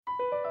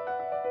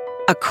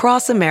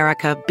Across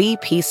America,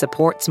 BP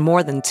supports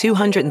more than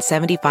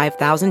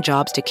 275,000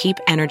 jobs to keep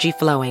energy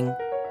flowing.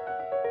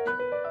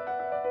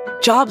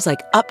 Jobs like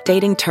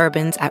updating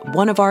turbines at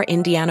one of our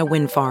Indiana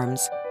wind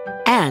farms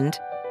and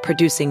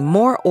producing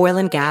more oil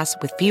and gas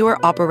with fewer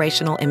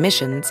operational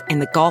emissions in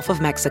the Gulf of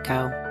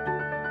Mexico.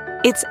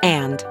 It's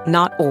and,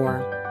 not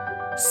or.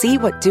 See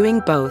what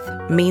doing both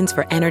means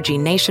for energy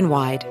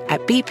nationwide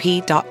at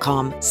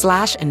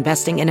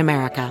bp.com/investing in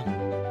America.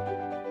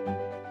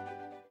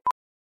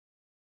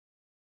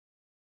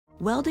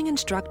 Welding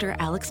instructor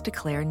Alex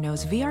DeClaire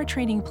knows VR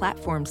training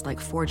platforms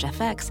like Forge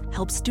FX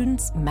help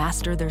students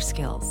master their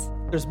skills.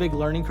 There's a big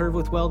learning curve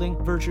with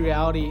welding. Virtual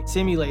reality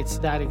simulates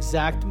that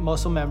exact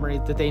muscle memory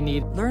that they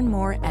need. Learn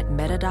more at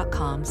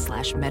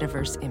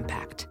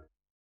meta.com/metaverseimpact.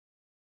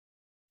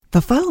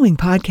 The following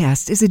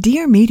podcast is a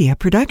Dear Media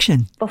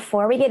production.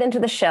 Before we get into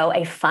the show,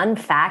 a fun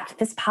fact.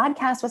 This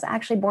podcast was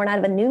actually born out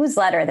of a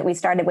newsletter that we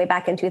started way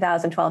back in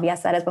 2012.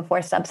 Yes, that is before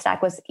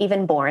Substack was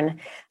even born.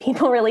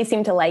 People really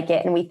seem to like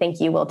it, and we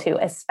think you will too,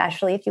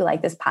 especially if you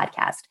like this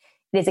podcast.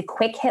 It is a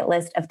quick hit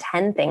list of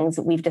 10 things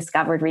we've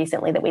discovered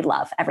recently that we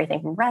love.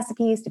 Everything from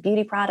recipes to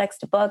beauty products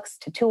to books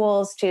to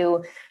tools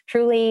to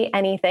truly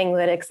anything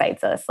that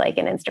excites us, like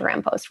an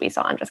Instagram post we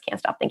saw and just can't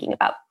stop thinking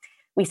about.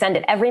 We send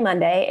it every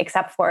Monday,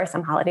 except for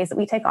some holidays that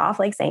we take off,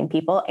 like sane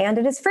people, and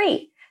it is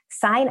free.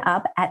 Sign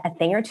up at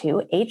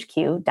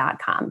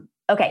athingertwohq.com.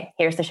 Okay,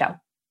 here's the show.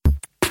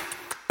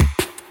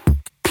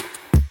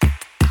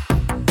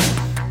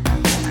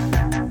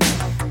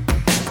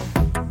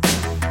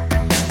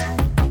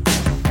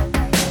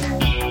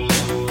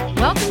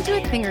 Welcome to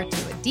A Thing or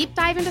Two, a deep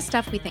dive into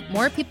stuff we think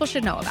more people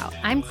should know about.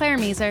 I'm Claire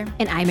Mazer.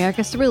 And I'm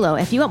Erica Cerullo.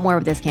 If you want more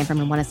of This Came From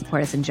and want to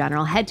support us in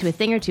general, head to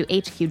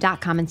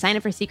athingertwohq.com and sign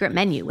up for Secret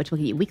Menu, which will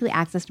give you weekly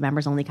access to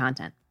members-only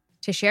content.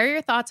 To share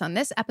your thoughts on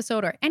this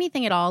episode or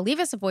anything at all, leave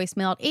us a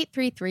voicemail at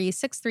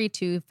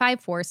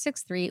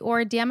 833-632-5463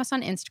 or DM us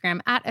on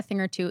Instagram at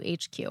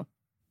athingertwohq.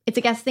 It's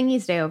a Guest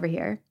Thingies day over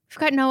here. We've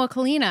got Noah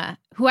Kalina,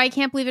 who I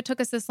can't believe it took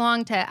us this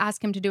long to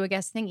ask him to do a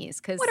Guest Thingies.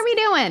 Because what are we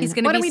doing? He's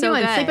going to be so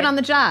good. Sleeping on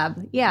the job.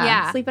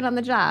 Yeah, sleeping on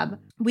the job.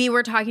 We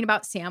were talking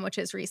about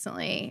sandwiches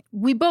recently.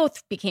 We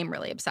both became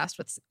really obsessed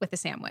with a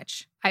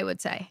sandwich, I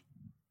would say.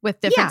 With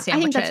different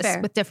sandwiches. I think that's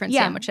fair. With different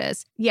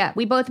sandwiches. Yeah,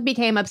 we both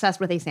became obsessed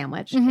with a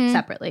sandwich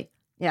separately.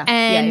 Yeah.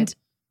 And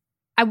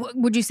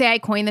would you say I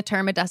coined the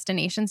term a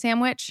destination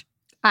sandwich?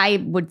 I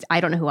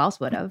don't know who else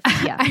would have.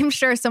 Yeah. I'm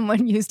sure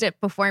someone used it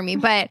before me,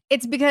 but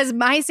it's because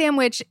my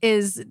sandwich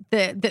is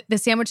the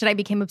sandwich that I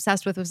became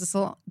obsessed with was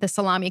the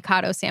salami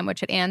cotto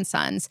sandwich at Ann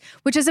Sons,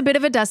 which is a bit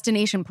of a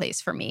destination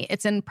place for me.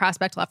 It's in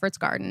Prospect Lefferts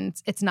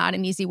Gardens. It's not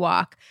an easy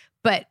walk,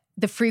 but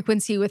the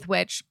frequency with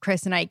which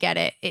Chris and I get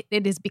it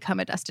has become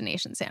a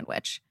destination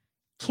sandwich.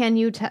 Can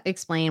you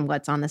explain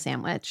what's on the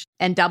sandwich?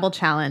 And double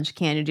challenge,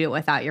 can you do it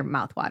without your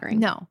mouth watering?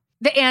 No.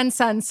 The Ann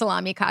Sons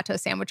salami cotto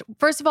sandwich.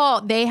 First of all,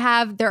 they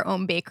have their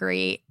own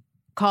bakery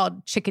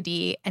called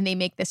Chickadee, and they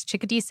make this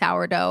chickadee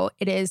sourdough.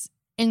 It is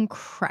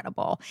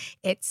incredible.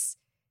 It's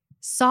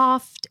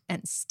soft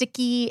and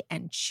sticky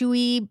and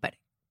chewy, but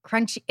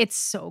crunchy. It's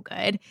so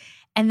good.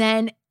 And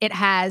then it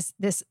has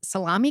this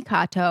salami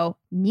cotto,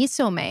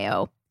 miso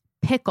mayo,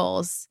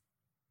 pickles,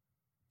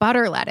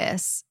 butter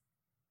lettuce.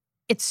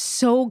 It's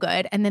so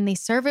good. And then they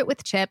serve it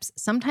with chips.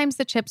 Sometimes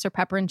the chips are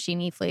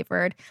pepperoncini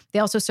flavored. They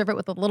also serve it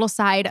with a little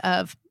side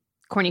of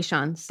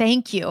cornichons.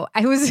 Thank you.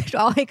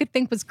 All I could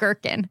think was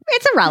gherkin.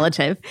 It's a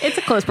relative. It's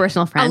a close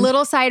personal friend. A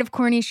little side of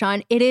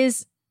cornichon. It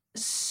is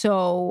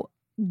so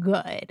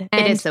good.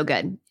 It is so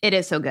good. It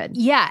is so good.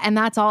 Yeah, and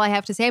that's all I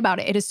have to say about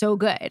it. It is so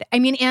good. I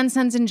mean, Ann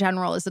Sons in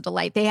general is a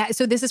delight.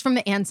 So this is from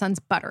the Ann Sons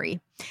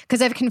Buttery,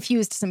 because I've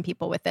confused some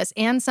people with this.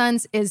 Ann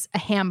Sons is a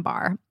ham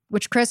bar,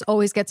 which Chris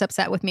always gets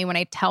upset with me when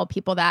I tell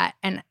people that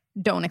and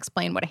don't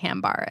explain what a ham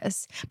bar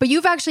is. But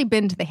you've actually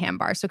been to the ham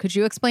bar, so could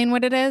you explain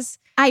what it is?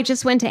 I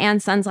just went to Ann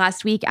Sons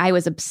last week. I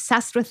was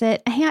obsessed with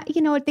it.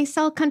 You know, they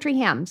sell country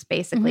hams,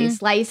 basically,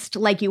 sliced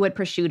like you would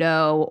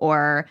prosciutto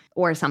or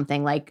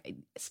something, like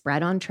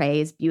spread on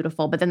trays,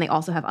 beautiful. But then they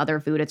also have other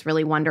food. It's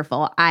really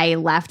wonderful. I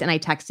left and I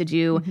texted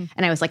you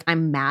and I was like,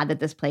 I'm mad that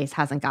this place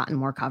hasn't gotten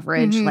more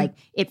coverage. Like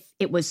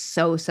it was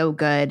so, so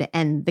good.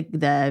 And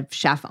the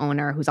chef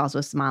owner, who's also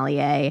a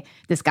sommelier,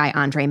 this guy,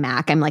 Andre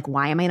Mack, I'm like,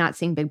 why am I not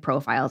seeing big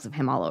profiles of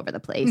him all over the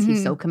place?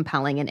 He's so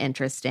compelling and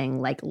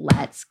interesting. Like,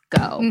 let's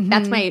go.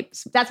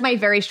 That's my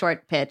very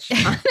short pitch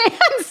on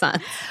Ann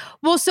Sons.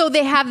 Well, so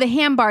they have the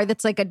ham bar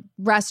that's like a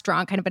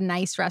restaurant, kind of a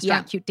nice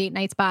restaurant, cute date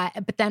night spot,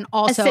 but then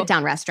also a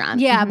sit-down restaurant.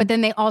 Yeah, but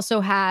then they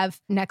also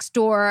have next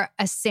door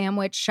a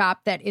sandwich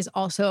shop that is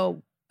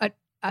also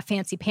a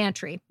fancy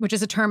pantry, which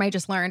is a term I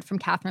just learned from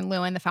Catherine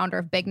Lewin, the founder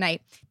of Big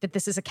Night, that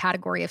this is a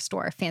category of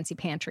store, fancy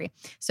pantry.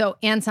 So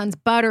Ann Sons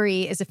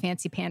Buttery is a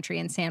fancy pantry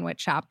and sandwich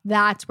shop.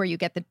 That's where you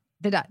get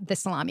the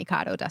salami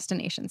cotto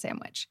destination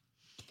sandwich.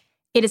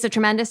 It is a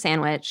tremendous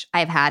sandwich.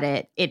 I've had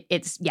it.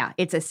 It's a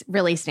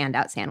really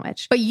standout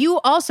sandwich. But you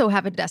also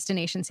have a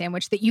destination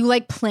sandwich that you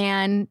like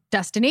plan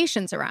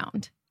destinations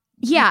around.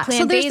 Yeah, plan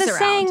so there's days the around.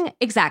 saying,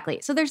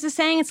 exactly. So there's the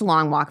saying it's a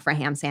long walk for a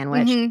ham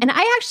sandwich. Mhm. And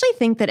I actually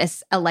think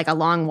that like a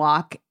long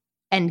walk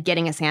and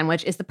getting a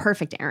sandwich is the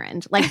perfect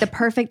errand. Like the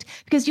perfect,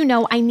 because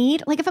I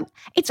need, like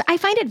I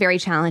find it very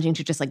challenging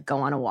to just like go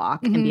on a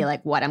walk and be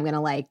like, what, I'm going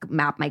to like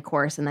map my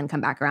course and then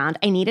come back around.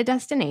 I need a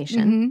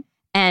destination.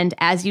 And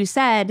as you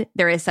said,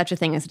 there is such a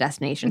thing as a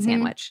destination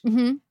sandwich.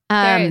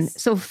 There is.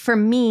 So for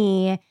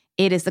me,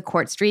 it is the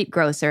Court Street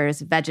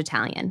Grocer's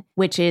Vegetalian,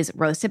 which is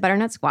roasted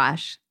butternut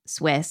squash,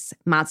 Swiss,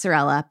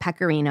 mozzarella,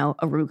 pecorino,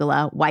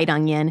 arugula, white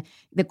onion,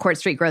 the Court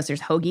Street Grocer's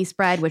hoagie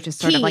spread, which is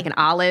sort of like an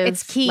olive.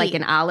 It's key. Like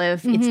an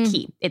olive.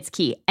 It's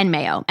key. And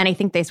mayo. And I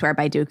think they swear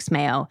by Duke's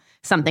mayo,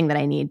 something that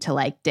I need to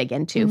like dig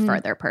into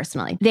further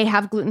personally. They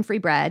have gluten-free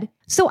bread.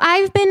 So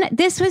I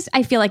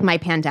feel like my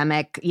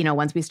pandemic,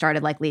 once we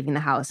started like leaving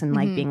the house and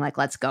like being like,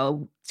 let's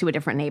go to a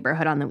different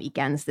neighborhood on the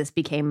weekends, this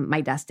became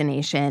my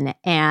destination.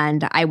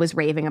 And I was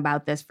raving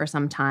about this for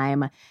some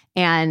time,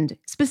 and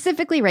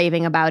specifically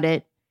raving about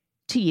it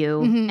to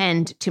you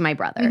and to my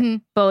brother,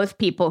 both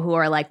people who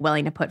are like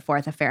willing to put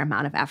forth a fair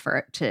amount of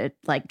effort to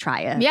like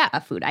try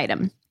a food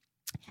item.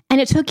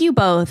 And it took you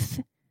both,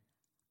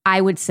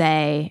 I would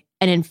say,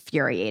 an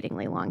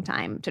infuriatingly long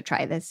time to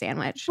try this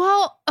sandwich.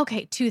 Well,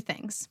 okay, two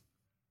things.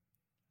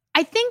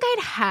 I think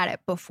I'd had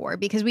it before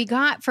because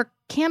for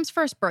Cam's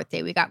first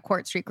birthday, we got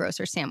Court Street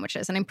Grocer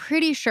sandwiches. And I'm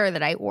pretty sure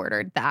that I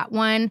ordered that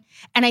one.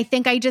 And I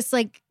think I just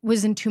like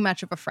was in too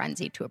much of a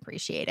frenzy to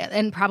appreciate it,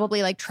 and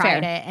probably like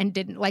tried it and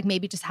didn't like,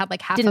 maybe just had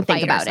like half a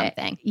bite or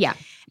something. Yeah.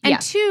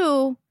 And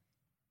two,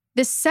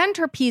 the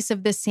centerpiece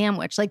of this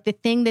sandwich, like the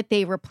thing that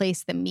they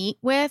replace the meat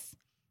with,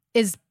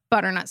 is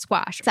butternut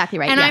squash. Exactly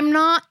right. And I'm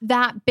not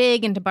that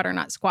big into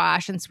butternut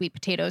squash and sweet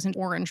potatoes and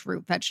orange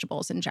root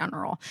vegetables in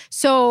general.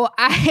 So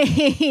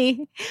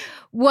I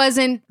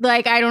wasn't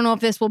like, I don't know if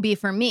this will be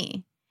for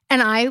me.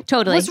 And I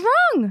was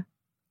wrong.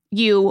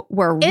 You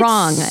were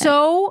wrong. It's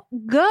so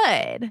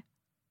good.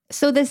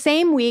 So the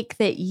same week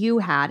that you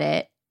had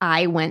it,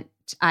 I went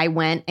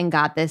and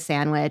got this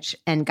sandwich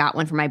and got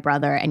one for my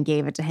brother and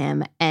gave it to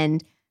him.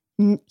 And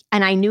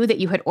I knew that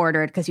you had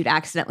ordered because you'd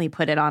accidentally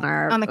put it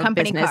on the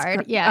company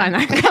card. Yeah. On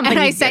our company and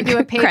I sent you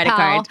a PayPal credit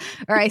card.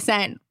 Or I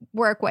sent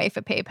Workwife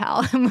a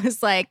PayPal and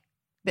was like,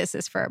 this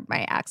is for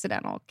my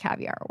accidental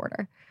caviar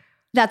order.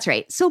 That's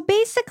right. So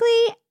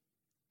basically,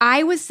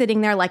 I was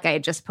sitting there like I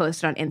had just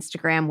posted on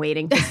Instagram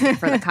waiting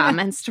for the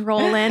comments to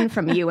roll in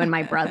from you and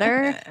my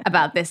brother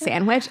about this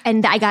sandwich.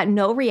 And I got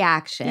no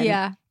reaction.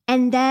 Yeah.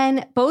 And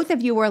then both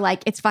of you were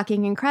like, it's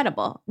fucking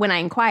incredible when I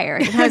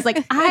inquired. And I was like,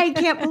 I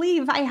can't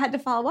believe I had to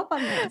follow up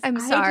on this. I'm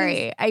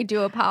sorry. I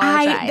do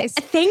apologize.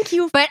 Thank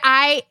you. But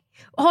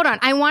hold on.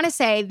 I want to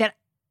say that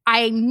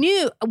I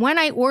knew when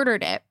I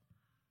ordered it,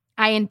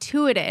 I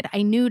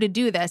knew to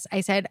do this.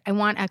 I said, I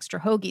want extra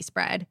hoagie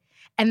spread.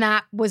 And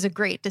that was a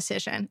great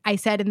decision. I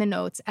said in the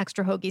notes,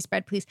 extra hoagie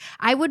spread, please.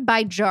 I would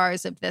buy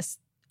jars of this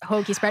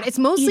hoagie spread. It's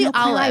mostly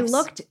olives. I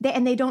looked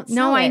and they don't sell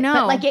No, I know.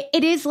 But like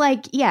it is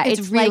like,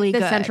 it's really like the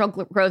good. Central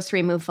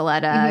Grocery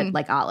Muffaletta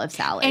like olive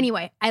salad.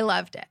 Anyway, I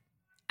loved it.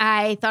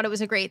 I thought it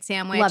was a great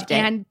sandwich. Loved it.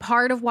 And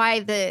part of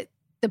why the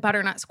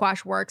butternut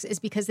squash works is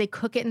because they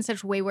cook it in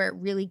such a way where it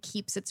really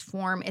keeps its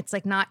form. It's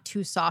like not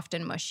too soft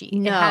and mushy.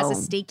 No. It has a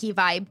steaky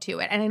vibe to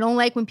it. And I don't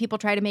like when people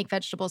try to make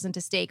vegetables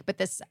into steak, but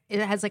it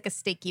has like a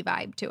steaky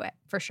vibe to it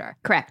for sure.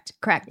 Correct.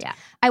 Yeah.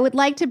 I would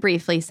like to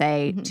briefly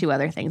say two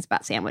other things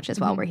about sandwiches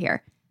while we're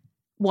here.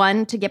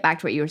 One, to get back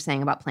to what you were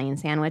saying about plain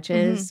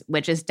sandwiches,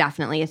 which is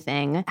definitely a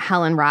thing.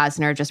 Helen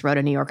Rosner just wrote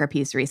a New Yorker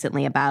piece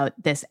recently about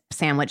this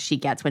sandwich she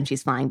gets when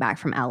she's flying back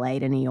from LA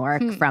to New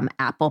York from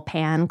Apple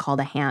Pan, called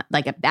an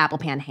Apple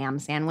Pan ham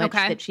sandwich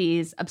that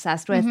she's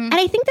obsessed with. And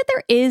I think that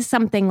there is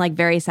something like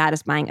very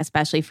satisfying,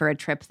 especially for a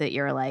trip that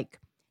you're like,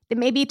 that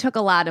maybe took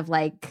a lot of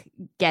like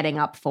getting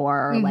up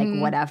for or like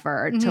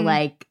whatever to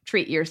like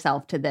treat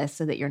yourself to this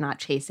so that you're not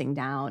chasing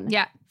down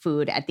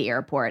food at the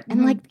airport.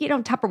 And like,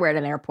 Tupperware at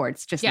an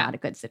airport's just not a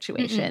good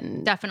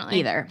situation. Definitely.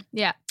 Either.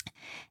 Yeah.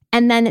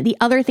 And then the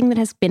other thing that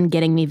has been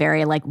getting me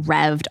very like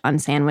revved on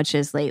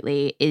sandwiches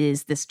lately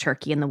is this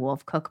Turkey and the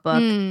Wolf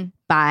cookbook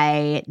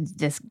by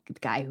this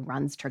guy who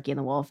runs Turkey and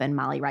the Wolf and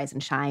Molly Rise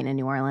and Shine in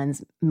New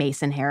Orleans,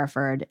 Mason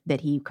Hereford,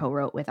 that he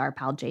co-wrote with our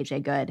pal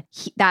JJ Good.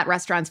 That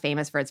restaurant's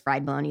famous for its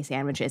fried bologna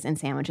sandwiches and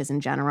sandwiches in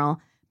general.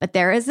 But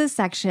there is a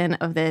section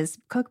of this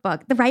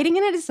cookbook. The writing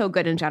in it is so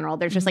good in general.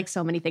 There's just like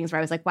so many things where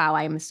I was like, wow,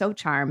 I am so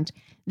charmed.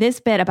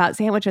 This bit about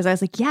sandwiches, I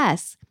was like,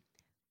 yes.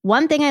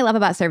 One thing I love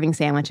about serving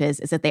sandwiches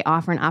is that they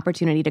offer an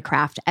opportunity to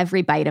craft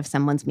every bite of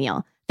someone's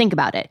meal. Think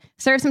about it.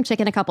 Serve some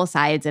chicken, a couple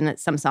sides, and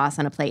some sauce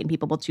on a plate, and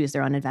people will choose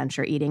their own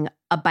adventure eating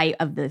a bite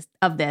of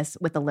this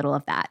with a little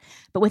of that.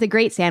 But with a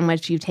great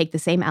sandwich, you take the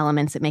same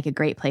elements that make a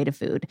great plate of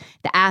food: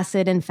 the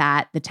acid and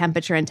fat, the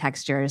temperature and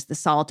textures, the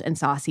salt and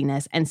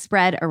sauciness, and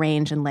spread,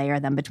 arrange, and layer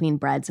them between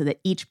bread so that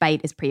each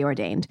bite is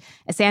preordained.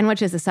 A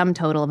sandwich is the sum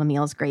total of a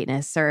meal's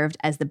greatness, served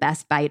as the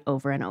best bite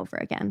over and over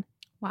again.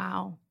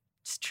 Wow.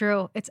 It's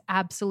true. It's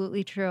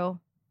absolutely true.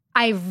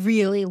 I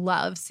really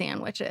love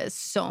sandwiches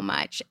so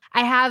much.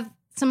 I have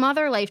some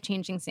other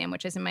life-changing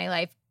sandwiches in my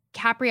life.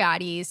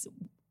 Capriati's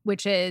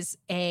which is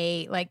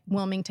a like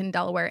Wilmington,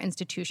 Delaware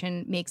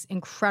institution, makes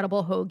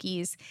incredible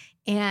hoagies.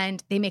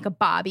 And they make a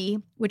bobby,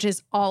 which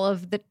is all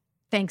of the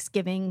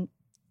Thanksgiving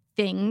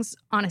things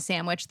on a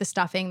sandwich, the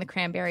stuffing, the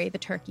cranberry, the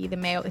turkey, the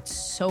mayo. It's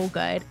so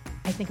good.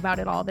 I think about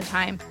it all the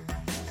time.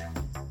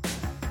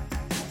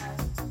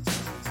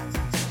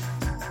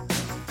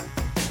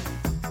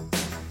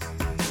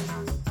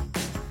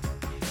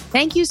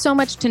 Thank you so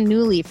much to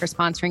Nuuly for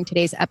sponsoring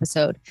today's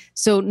episode.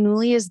 So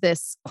Nuuly is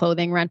this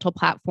clothing rental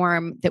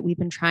platform that we've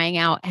been trying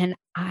out. And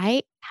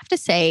I have to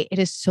say, it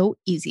is so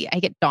easy. I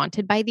get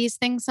daunted by these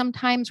things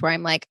sometimes where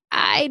I'm like,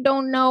 I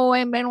don't know.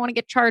 I don't want to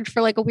get charged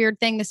for like a weird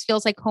thing. This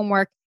feels like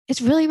homework. It's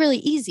really, really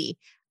easy.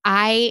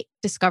 I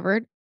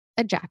discovered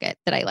a jacket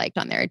that I liked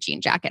on there, a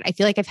jean jacket. I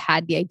feel like I've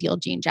had the ideal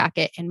jean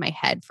jacket in my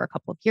head for a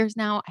couple of years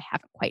now. I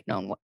haven't quite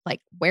known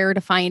where to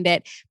find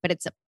it, but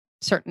it's a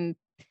certain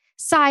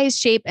size,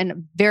 shape,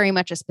 and very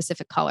much a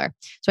specific color.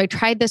 So I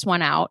tried this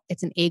one out.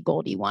 It's an A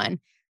Goldie one.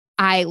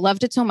 I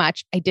loved it so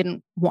much. I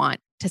didn't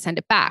want to send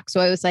it back. So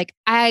I was like,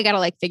 I got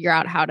to figure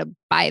out how to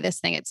buy this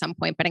thing at some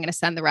point, but I'm going to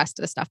send the rest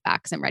of the stuff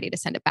back because I'm ready to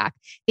send it back.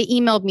 They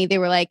emailed me. They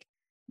were like,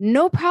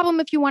 no problem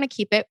if you want to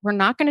keep it. We're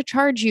not going to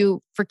charge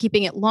you for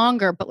keeping it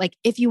longer, but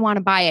if you want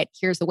to buy it,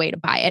 here's the way to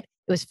buy it.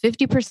 It was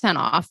 50%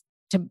 off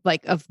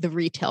of the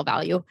retail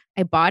value.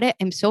 I bought it.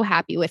 I'm so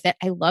happy with it.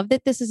 I love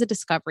that this is a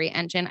discovery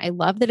engine. I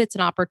love that it's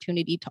an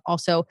opportunity to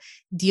also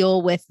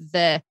deal with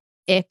the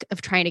ick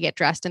of trying to get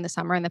dressed in the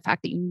summer and the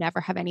fact that you never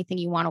have anything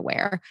you want to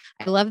wear.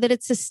 I love that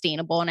it's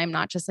sustainable and I'm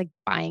not just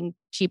buying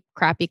cheap,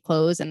 crappy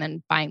clothes and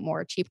then buying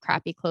more cheap,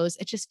 crappy clothes.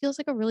 It just feels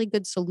like a really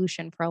good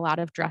solution for a lot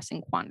of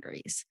dressing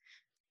quandaries.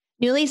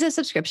 Nuuly is a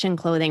subscription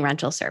clothing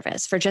rental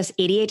service. For just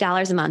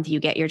 $88 a month,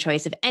 you get your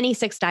choice of any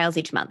 6 styles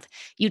each month.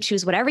 You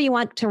choose whatever you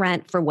want to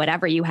rent for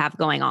whatever you have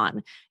going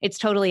on. It's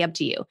totally up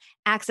to you.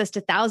 Access to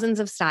thousands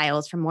of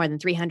styles from more than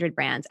 300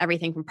 brands,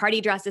 everything from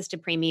party dresses to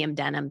premium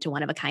denim to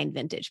one-of-a-kind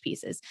vintage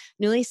pieces.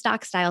 Nuuly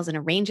stocks styles in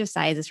a range of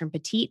sizes from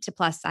petite to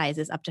plus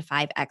sizes up to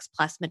 5X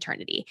plus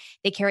maternity.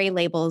 They carry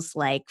labels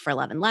like For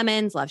Love and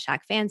Lemons, Love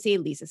Shack Fancy,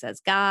 Lisa Says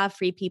Ga,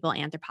 Free People,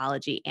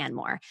 Anthropologie, and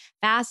more.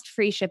 Fast,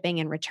 free shipping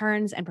and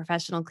returns and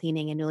professional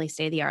cleaning and Nuuly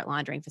state-of-the-art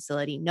laundering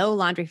facility. No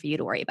laundry for you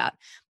to worry about.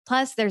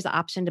 Plus, there's the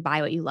option to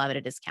buy what you love at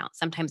a discount,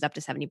 sometimes up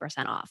to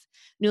 70% off.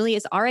 Nuuly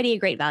is already a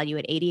great value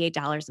at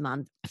 $88 a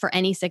month for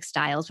any 6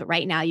 styles, but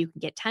right now you can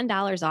get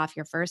 $10 off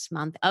your first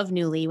month of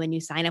Nuuly when you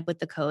sign up with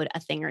the code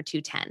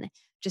ATHINGOR210.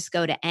 Just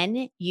go to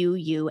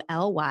NUULY.com,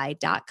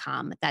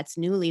 that's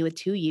Nuuly with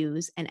 2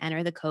 U's, and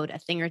enter the code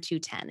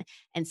ATHINGOR210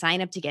 and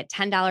sign up to get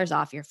 $10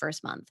 off your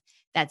first month.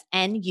 That's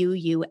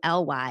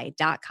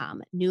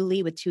NUULY.com,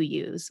 Nuuly with 2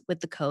 U's, with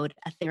the code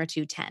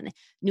ATHINGOR210.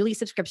 Nuuly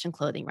subscription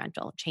clothing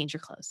rental. Change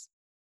your clothes.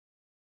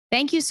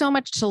 Thank you so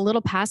much to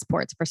Little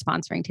Passports for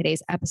sponsoring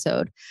today's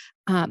episode.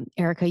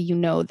 Erica, you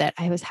know that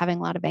I was having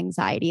a lot of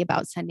anxiety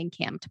about sending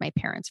Cam to my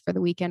parents for the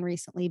weekend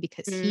recently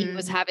because he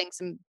was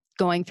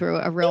going through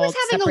a real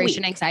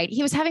separation anxiety.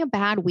 He was having a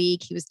bad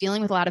week. He was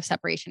dealing with a lot of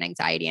separation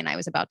anxiety. And I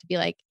was about to be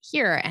like,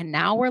 here, and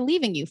now we're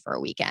leaving you for a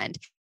weekend.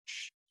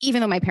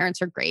 Even though my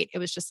parents are great, it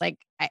was just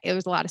it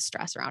was a lot of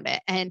stress around it.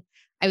 And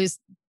I was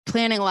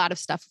planning a lot of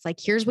stuff.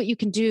 Here's what you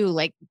can do,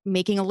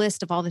 making a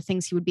list of all the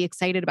things he would be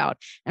excited about.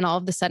 And all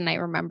of a sudden I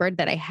remembered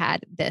that I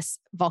had this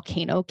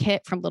volcano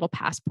kit from Little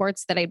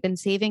Passports that I'd been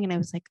saving. And I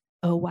was like,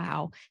 oh,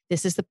 wow,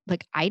 this is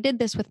I did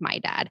this with my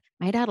dad.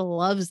 My dad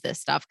loves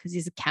this stuff because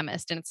he's a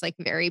chemist and it's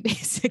very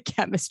basic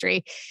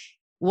chemistry.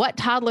 What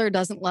toddler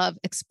doesn't love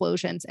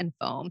explosions and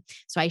foam?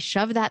 So I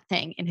shoved that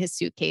thing in his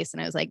suitcase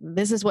and I was like,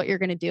 this is what you're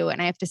going to do.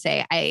 And I have to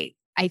say, I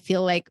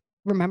feel like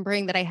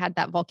remembering that I had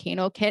that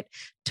volcano kit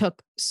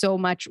took so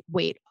much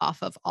weight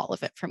off of all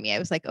of it for me. I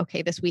was like,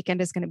 okay, this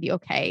weekend is going to be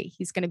okay.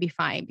 He's going to be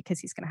fine because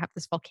he's going to have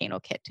this volcano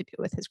kit to do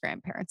with his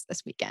grandparents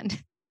this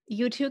weekend.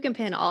 You too can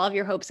pin all of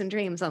your hopes and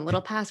dreams on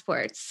Little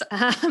Passports.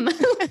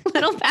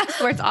 Little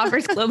Passports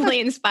offers globally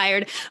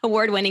inspired,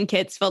 award-winning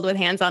kits filled with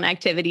hands-on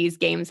activities,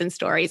 games, and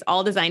stories,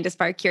 all designed to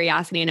spark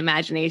curiosity and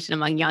imagination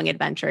among young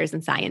adventurers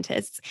and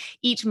scientists.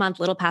 Each month,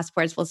 Little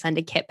Passports will send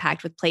a kit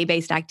packed with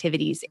play-based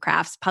activities,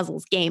 crafts,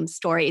 puzzles, games,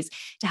 stories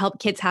to help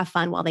kids have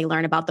fun while they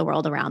learn about the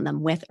world around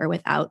them with or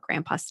without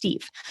Grandpa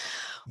Steve.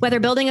 Whether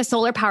building a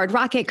solar-powered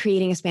rocket,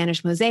 creating a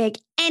Spanish mosaic,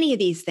 any of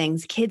these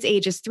things, kids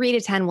ages 3 to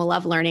 10 will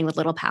love learning with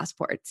Little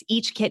Passports.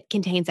 Each kit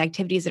contains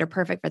activities that are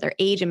perfect for their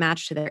age and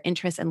match to their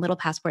interests, and Little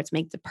Passports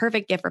make the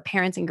perfect gift for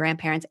parents and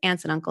grandparents,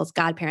 aunts and uncles,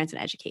 godparents,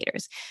 and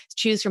educators.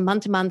 Choose from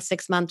month-to-month,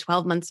 6-month,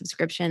 12-month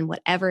subscription,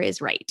 whatever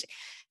is right.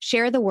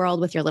 Share the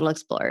world with your little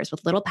explorers.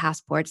 With Little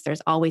Passports,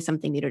 there's always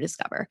something new to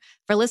discover.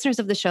 For listeners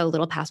of the show,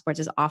 Little Passports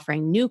is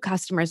offering new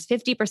customers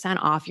 50%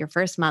 off your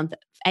first month of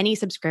any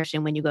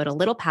subscription when you go to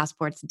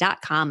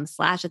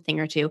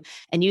littlepassports.com/athingor2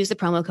 and use the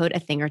promo code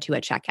athingor2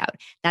 at checkout.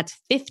 That's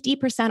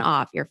 50%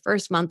 off your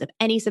first month of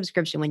any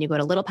subscription when you go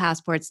to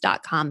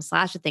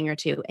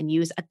littlepassports.com/athingor2 and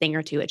use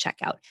athingor2 at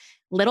checkout.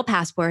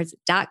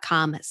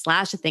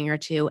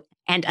 littlepassports.com/athingor2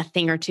 and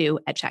athingor2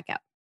 at checkout.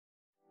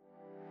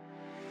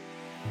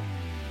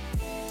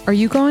 Are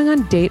you going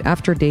on date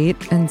after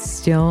date and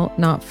still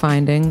not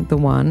finding the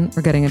one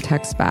or getting a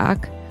text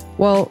back?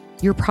 Well,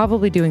 you're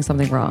probably doing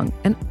something wrong.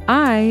 And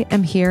I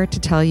am here to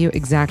tell you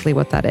exactly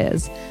what that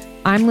is.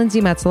 I'm Lindsay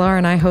Metzler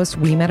and I host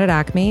We Met at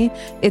Acme.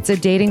 It's a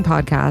dating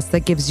podcast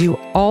that gives you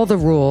all the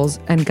rules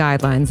and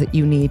guidelines that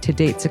you need to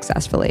date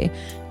successfully.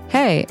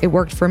 Hey, it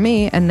worked for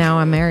me and now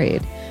I'm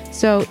married.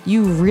 So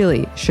you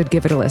really should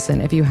give it a listen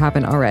if you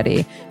haven't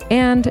already.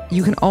 And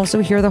you can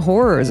also hear the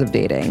horrors of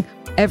dating.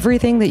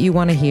 Everything that you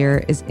want to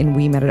hear is in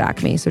We Met at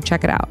Acme, so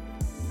check it out.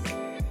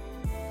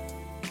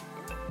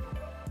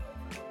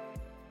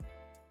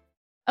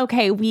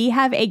 Okay, we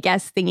have a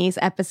guest Thingies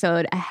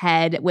episode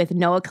ahead with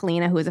Noah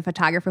Kalina, who is a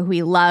photographer who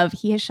we love.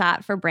 He has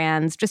shot for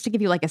brands, just to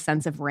give you like a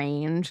sense of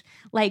range,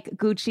 like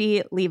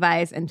Gucci,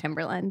 Levi's, and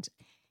Timberland.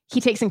 He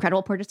takes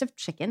incredible portraits of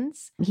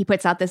chickens. He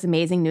puts out this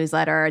amazing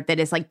newsletter that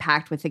is like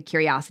packed with the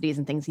curiosities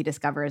and things he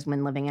discovers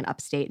when living in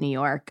upstate New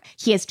York.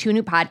 He has 2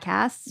 new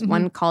podcasts,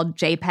 one called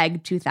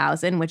JPEG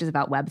 2000, which is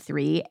about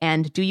Web3,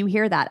 and Do You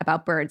Hear That,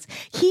 about birds.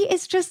 He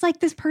is just like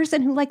this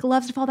person who like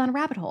loves to fall down a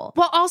rabbit hole.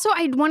 Well, also,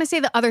 I want to say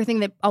the other thing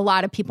that a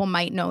lot of people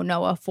might know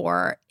Noah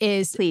for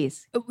is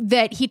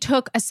that he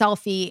took a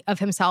selfie of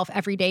himself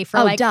every day for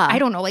I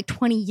don't know, like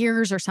 20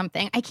 years or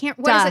something. I can't,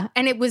 what is it?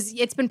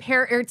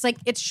 And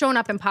it's shown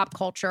up in pop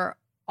culture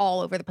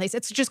all over the place.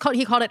 It's just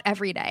he called it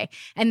Every Day.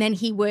 And then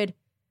he would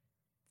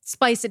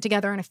splice it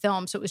together in a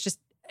film. So it was just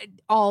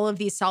all of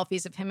these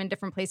selfies of him in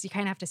different places. You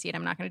kind of have to see it.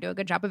 I'm not going to do a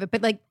good job of it.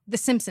 But like The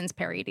Simpsons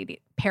parodied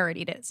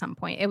it at some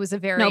point. It was a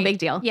very... No big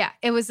deal. Yeah.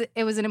 It was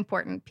an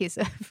important piece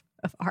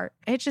of art.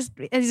 It's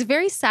a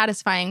very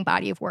satisfying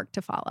body of work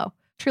to follow.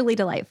 Truly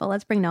delightful.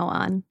 Let's bring Noah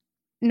on.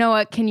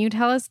 Noah, can you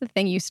tell us the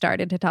thing you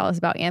started to tell us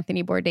about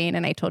Anthony Bourdain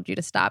and I told you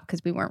to stop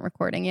because we weren't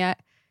recording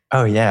yet?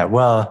 Oh, yeah.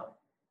 Well...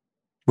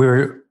 We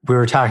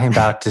were talking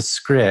about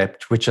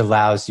Descript, which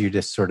allows you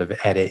to sort of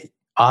edit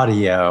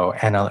audio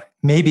and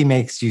maybe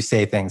makes you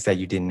say things that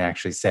you didn't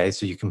actually say,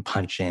 so you can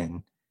punch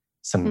in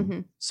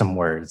some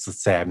words.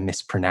 Let's say I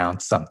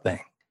mispronounced something.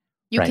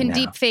 You can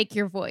deep fake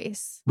your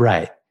voice.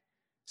 Right.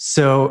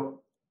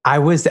 So I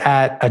was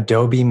at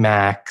Adobe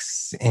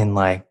Max in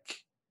I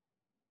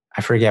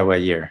forget what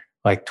year.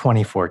 Like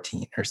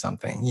 2014 or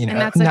something, you know.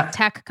 And that's a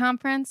tech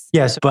conference?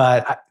 Yes,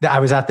 but I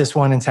was at this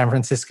one in San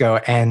Francisco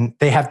and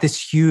they have this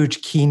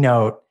huge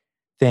keynote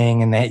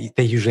thing and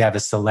they usually have a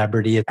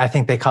celebrity. I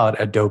think they call it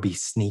Adobe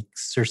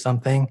Sneaks or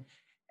something.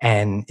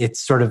 And it's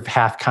sort of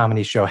half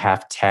comedy show,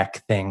 half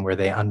tech thing where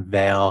they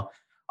unveil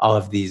all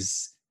of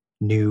these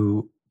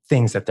new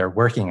things that they're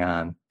working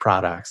on,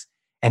 products.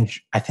 And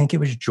I think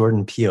it was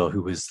Jordan Peele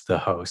who was the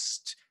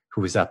host,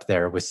 who was up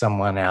there with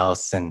someone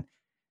else, and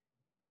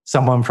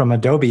someone from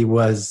Adobe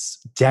was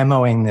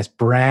demoing this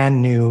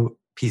brand new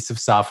piece of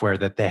software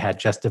that they had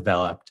just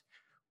developed,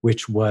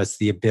 which was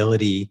the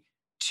ability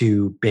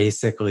to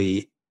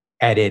basically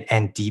edit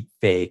and deep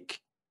fake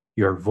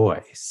your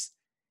voice.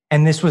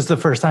 And this was the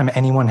first time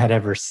anyone had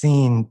ever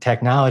seen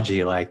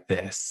technology like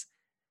this.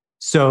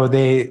 So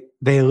they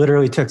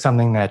literally took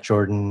something that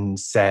Jordan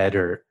said,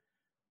 or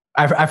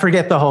I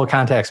forget the whole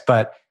context,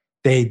 but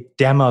they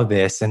demo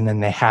this and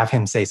then they have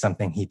him say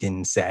something he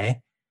didn't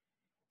say.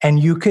 And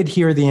you could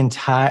hear the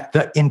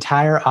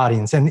entire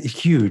audience, and a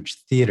huge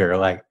theater,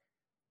 like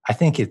I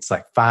think it's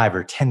like 5,000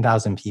 or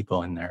 10,000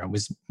 people in there. It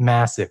was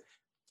massive.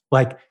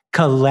 Like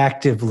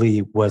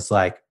collectively was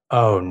like,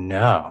 oh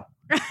no.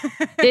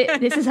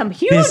 This is some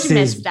huge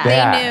misstep.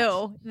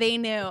 They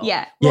knew.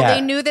 Yeah. Well,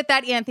 they knew that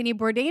Anthony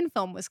Bourdain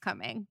film was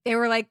coming. They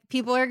were like,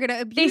 people are going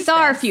to abuse They saw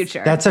our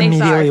future. That's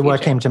immediately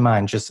what came to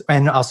mind.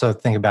 And also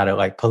think about it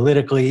like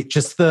politically,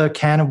 just the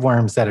can of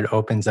worms that it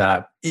opens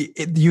up.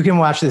 You can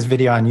watch this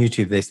video on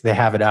YouTube. They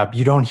have it up.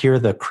 You don't hear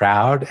the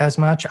crowd as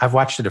much. I've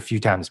watched it a few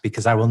times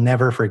because I will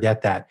never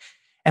forget that.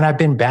 And I've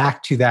been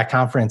back to that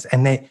conference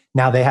and they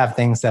have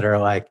things that are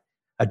like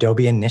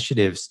Adobe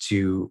initiatives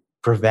to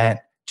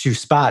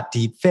spot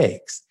deep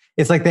fakes.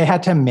 It's like they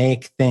had to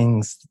make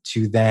things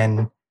to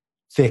then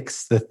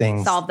fix the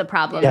things. Solve the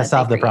problem. Yeah,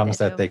 solve the problems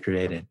that they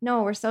created.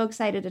 No, we're so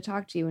excited to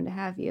talk to you and to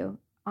have you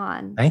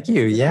on. Thank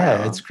you.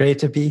 Yeah, it's great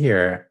to be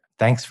here.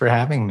 Thanks for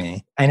having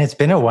me. And it's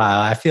been a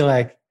while. I feel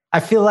like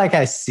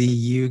I see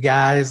you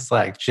guys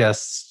like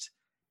just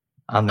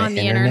on the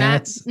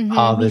internet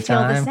all the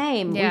time. We feel the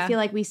same. Yeah. We feel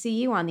like we see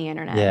you on the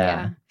internet.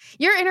 Yeah.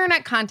 Your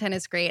internet content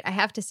is great. I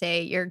have to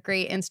say, you're a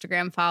great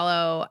Instagram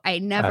follow. I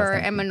never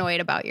am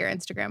annoyed about your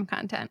Instagram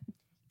content.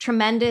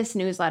 Tremendous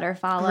newsletter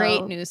follow.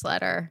 Great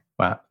newsletter.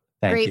 Wow.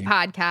 Great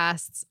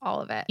podcasts,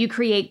 all of it. You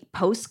create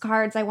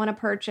postcards I want to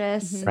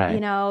purchase. Mm-hmm. Right. You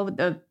know,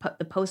 the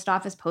post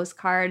office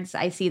postcards.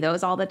 I see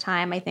those all the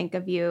time. I think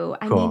of you.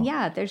 I mean,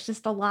 yeah, there's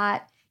just a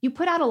lot. You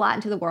put out a lot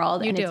into the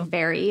world and it's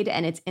varied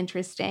and it's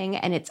interesting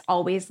and it's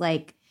always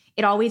like,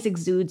 it always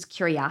exudes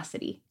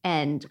curiosity.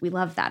 And we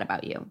love that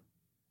about you.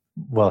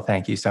 Well,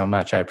 thank you so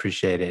much. I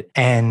appreciate it.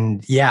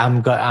 And yeah,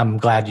 I'm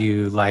glad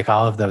you like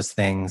all of those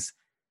things.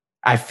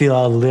 I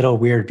feel a little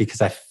weird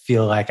because I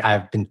feel like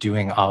I've been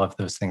doing all of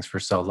those things for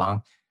so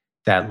long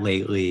that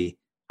lately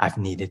I've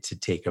needed to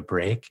take a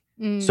break.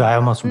 So I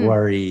almost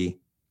worry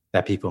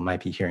that people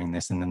might be hearing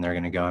this and then they're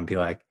going to go and be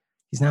like,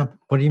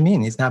 what do you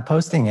mean? He's not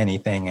posting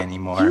anything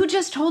anymore. You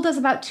just told us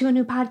about 2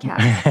 new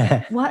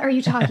podcasts. What are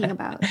you talking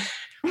about?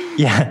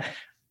 Yeah,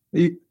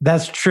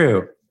 that's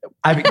true.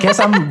 I guess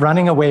I'm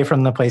running away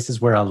from the places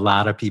where a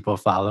lot of people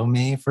follow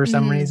me for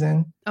some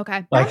reason.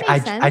 Okay. Like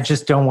I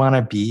just don't want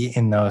to be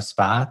in those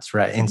spots,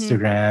 right?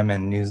 Instagram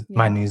and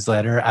my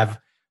newsletter. I've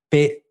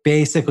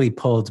basically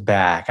pulled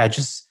back.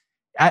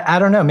 I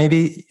don't know.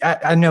 Maybe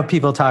I know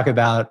people talk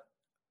about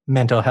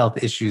mental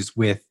health issues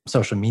with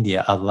social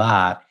media a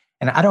lot.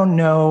 And I don't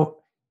know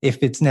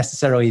if it's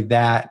necessarily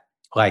that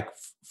like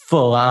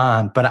full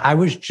on, but I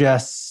was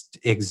just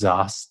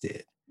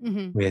exhausted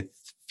with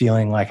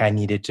feeling like I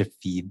needed to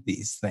feed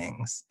these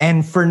things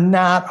and for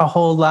not a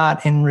whole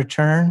lot in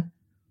return,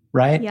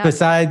 right? Yep.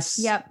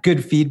 Besides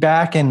good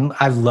feedback. And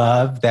I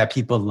love that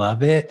people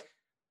love it,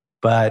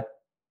 but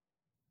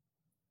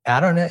I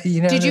don't know,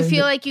 Did you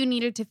feel like you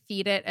needed to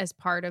feed it as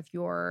part of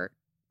for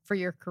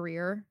your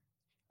career?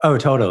 Oh,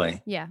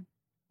 totally. Yeah.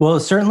 Well,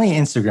 certainly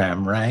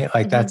Instagram, right?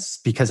 Like that's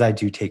because I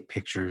do take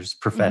pictures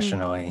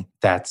professionally.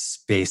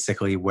 That's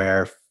basically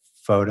where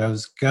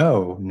photos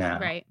go now.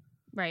 Right.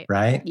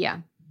 Right? Yeah.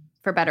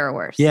 For better or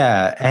worse.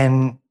 Yeah.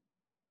 And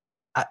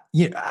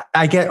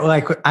I get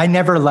like, I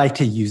never like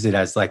to use it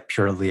as like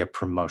purely a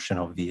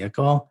promotional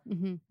vehicle,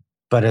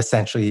 but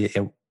essentially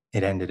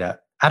it ended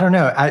up, I don't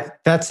know.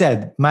 That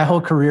said, my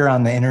whole career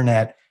on the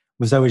internet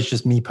was always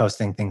just me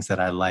posting things that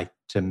I liked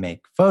to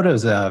make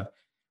photos of,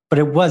 but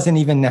it wasn't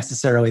even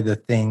necessarily the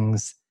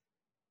things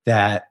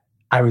that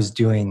I was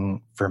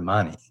doing for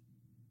money.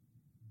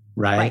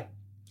 Right.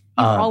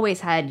 You've always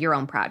had your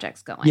own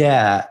projects going.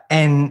 Yeah.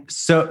 And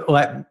so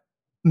like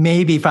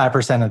maybe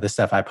 5% of the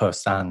stuff I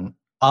post on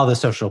all the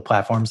social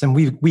platforms. And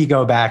we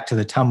go back to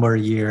the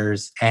Tumblr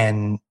years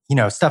and,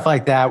 stuff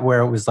like that,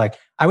 where it was like,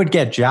 I would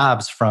get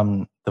jobs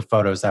from the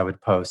photos I would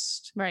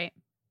post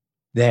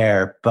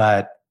there.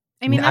 But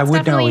I mean, that's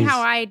definitely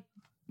how I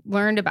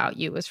learned about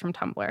you was from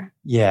Tumblr.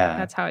 Yeah.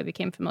 That's how I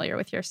became familiar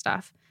with your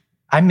stuff.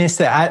 I miss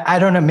that. I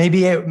don't know.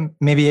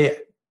 Maybe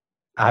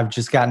I've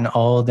just gotten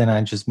old and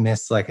I just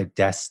miss like a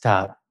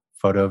desktop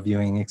photo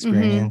viewing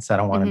experience. I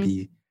don't want to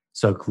be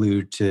so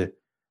glued to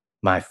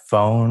my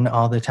phone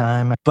all the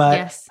time.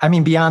 But I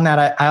mean, beyond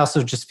that, I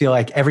also just feel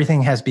like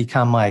everything has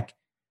become like,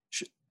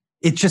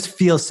 it just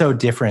feels so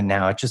different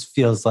now. It just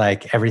feels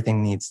like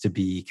everything needs to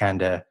be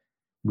kind of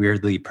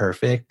weirdly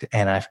perfect.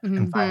 And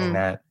I'm finding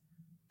that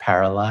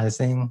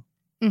paralyzing.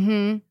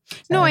 No,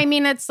 I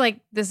mean, it's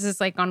like, this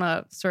is like on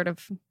a sort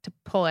of to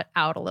pull it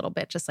out a little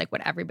bit, just like what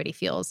everybody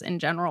feels in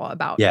general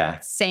about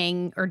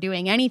saying or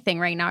doing anything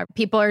right now.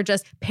 People are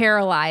just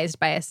paralyzed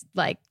by a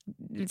like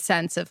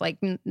sense of like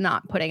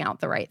not putting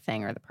out the right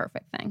thing or the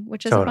perfect thing,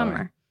 which is a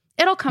bummer.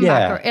 It'll come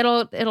back or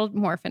it'll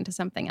morph into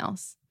something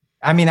else.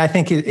 I mean, I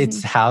think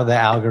it's how the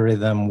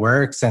algorithm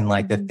works and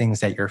like the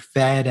things that you're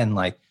fed and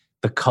like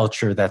the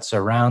culture that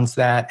surrounds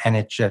that. And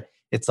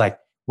it's like,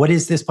 what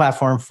is this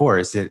platform for?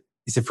 Is it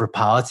for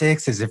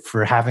politics? Is it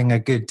for having a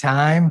good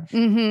time?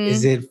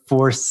 Is it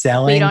for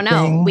selling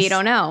things? We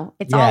don't know.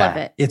 It's all of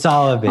it. It's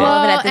all of it. All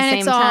of it at the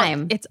same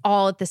time. It's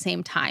all at the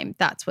same time.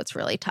 That's what's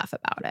really tough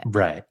about it.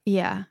 Right.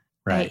 Yeah.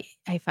 Right.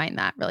 I find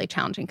that really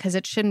challenging because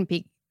it shouldn't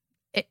be,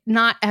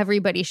 not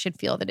everybody should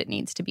feel that it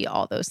needs to be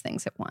all those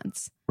things at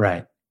once.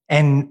 Right.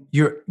 And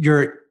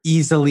you're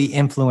easily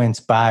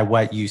influenced by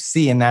what you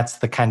see. And that's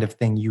the kind of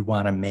thing you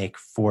want to make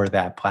for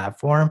that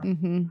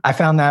platform. I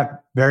found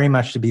that very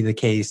much to be the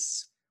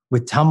case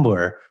with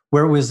Tumblr,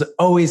 where it was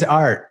always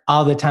art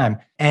all the time.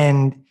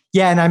 And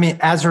I mean,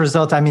 as a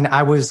result,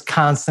 I was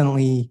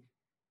constantly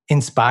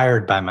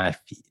inspired by my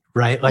feed,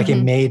 right? Like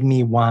it made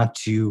me want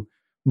to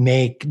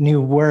make new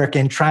work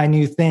and try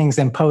new things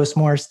and post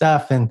more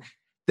stuff. And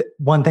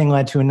one thing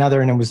led to another.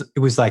 And it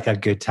was like a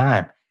good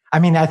time. I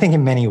mean, I think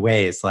in many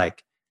ways,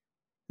 like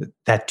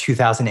that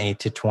 2008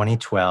 to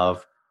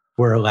 2012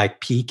 were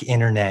like peak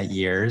internet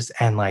years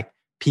and like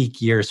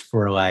peak years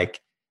for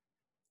like,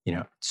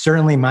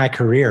 certainly my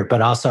career,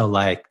 but also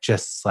like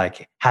just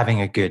like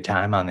having a good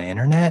time on the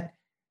internet.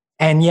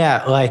 And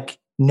like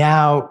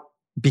now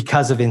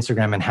because of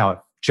Instagram and how it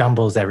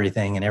jumbles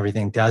everything and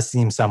everything does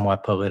seem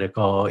somewhat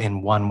political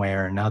in one way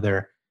or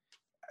another,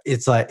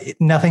 it's like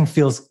nothing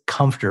feels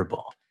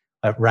comfortable,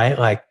 right?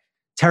 Like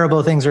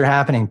terrible things are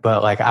happening,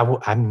 but like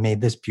I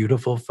made this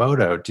beautiful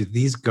photo. Do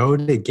these go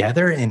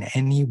together in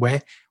any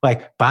way?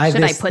 Like buy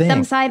Should this I put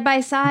them side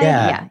by side?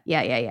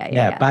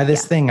 Yeah. Buy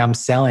this thing I'm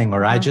selling,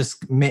 or I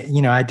just,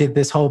 I did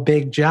this whole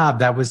big job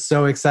that was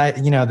so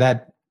exciting,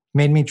 that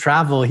made me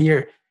travel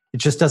here. It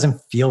just doesn't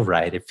feel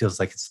right. It feels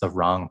like it's the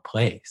wrong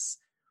place.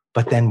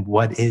 But then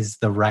what is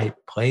the right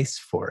place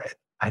for it?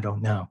 I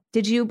don't know.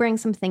 Did you bring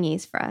some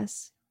thingies for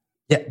us?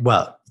 Yeah,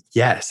 well,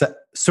 yes,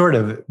 sort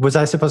of. Was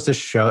I supposed to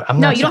show? I'm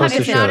no, not you don't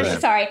supposed have to to show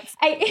them. Sorry.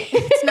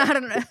 It's not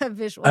a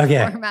visual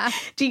format.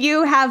 Do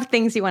you have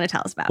things you want to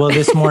tell us about? Well,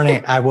 this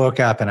morning I woke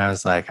up and I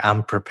was like,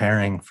 I'm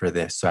preparing for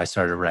this. So I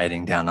started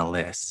writing down a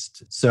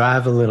list. So I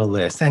have a little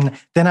list. And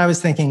then I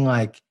was thinking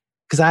like,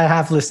 because I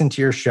have listened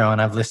to your show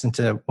and I've listened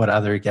to what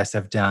other guests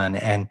have done.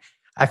 And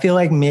I feel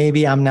like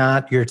maybe I'm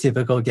not your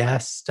typical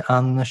guest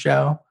on the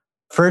show.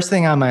 First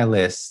thing on my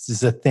list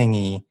is a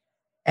thingy.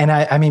 And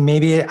I mean,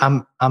 maybe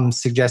I'm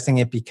suggesting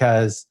it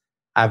because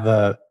I have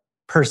a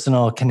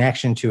personal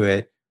connection to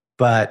it,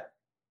 but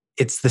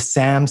it's the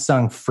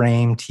Samsung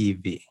Frame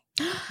TV.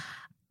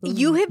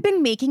 You have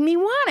been making me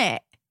want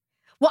it.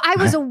 Well, I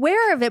was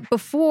aware of it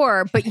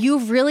before, but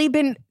you've really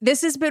been,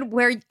 this has been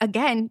where,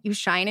 again, you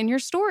shine in your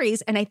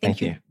stories. And I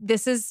think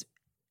this is,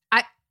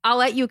 I'll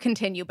let you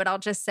continue, but I'll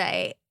just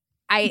say,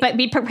 but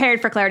be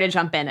prepared for Claire to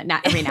jump in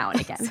every now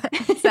and again.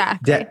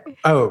 Exactly.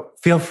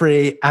 Feel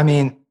free. I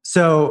mean,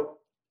 so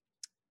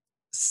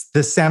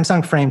the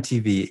Samsung Frame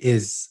TV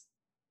is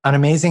an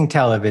amazing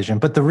television,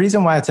 but the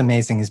reason why it's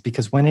amazing is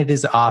because when it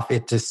is off,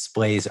 it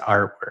displays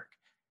artwork.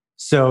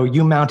 So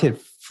you mount it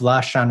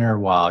flush on your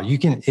wall.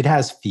 It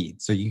has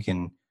feet, so you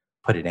can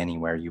put it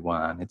anywhere you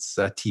want. It's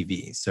a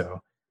TV,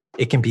 so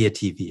it can be a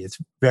TV. It's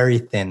very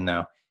thin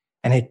though.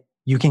 And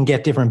you can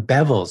get different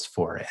bevels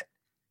for it.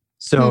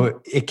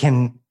 So it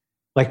can,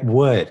 like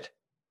wood,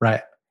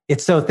 right?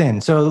 It's so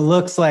thin. So it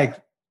looks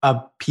like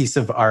a piece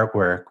of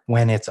artwork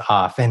when it's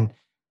off. And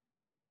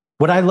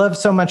what I love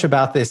so much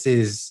about this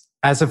is,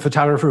 as a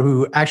photographer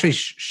who actually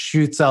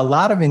shoots a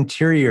lot of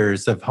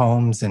interiors of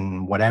homes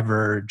and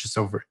whatever, just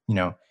over,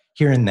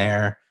 here and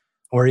there,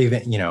 or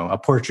even, a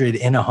portrait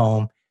in a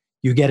home,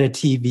 you get a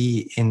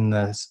TV in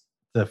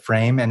the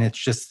frame and it's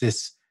just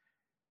this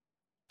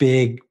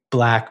big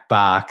black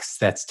box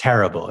that's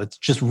terrible. It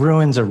just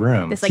ruins a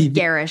room. This like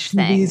garish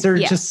thing. TVs are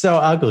just so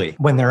ugly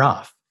when they're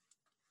off.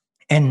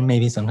 And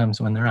maybe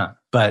sometimes when they're on.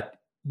 But,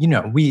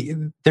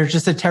 they're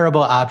just a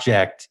terrible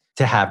object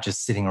to have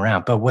just sitting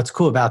around. But what's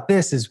cool about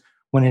this is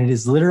when it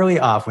is literally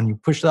off, when you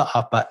push the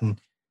off button,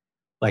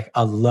 like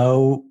a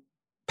low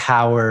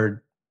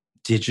powered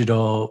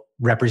digital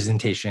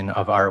representation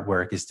of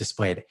artwork is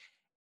displayed.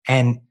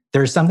 And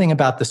there's something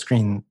about the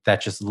screen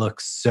that just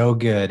looks so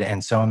good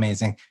and so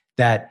amazing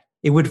that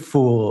it would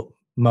fool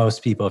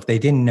most people. If they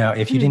didn't know,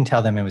 if you didn't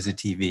tell them it was a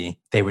TV,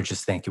 they would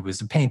just think it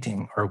was a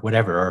painting or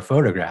whatever, or a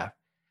photograph.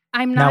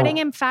 I'm nodding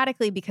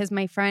emphatically because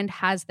my friend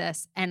has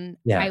this and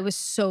I was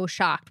so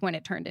shocked when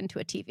it turned into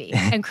a TV.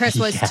 And Chris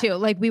was too.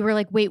 Like we were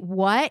like, wait,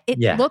 what? It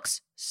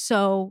looks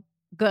so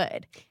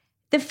good.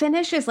 The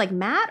finish is like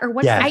matte or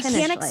what's the finish I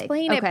can't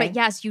explain it, but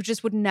yes, you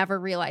just would never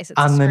realize it's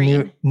on a screen.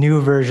 The new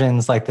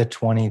versions, like the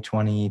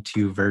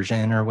 2022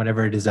 version or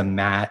whatever, it is a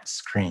matte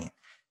screen.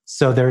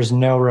 So there's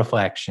no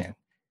reflection.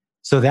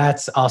 So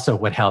that's also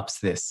what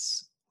helps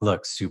this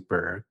look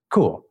super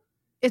cool.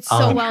 It's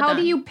so well how done.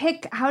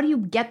 How do you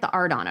get the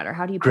art on it, or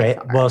how do you pick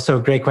the art? Well, so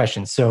great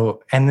question.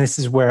 So, and this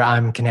is where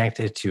I'm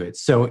connected to it.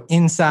 So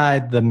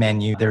inside the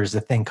menu, there's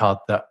a thing called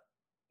the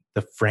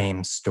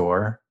frame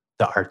store,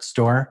 the art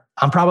store.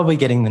 I'm probably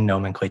getting the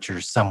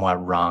nomenclature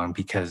somewhat wrong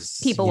because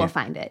people will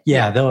find it.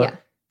 Yeah,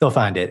 they'll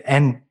find it.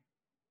 And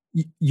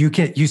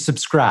you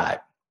subscribe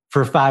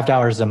for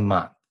 $5 a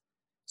month.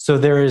 So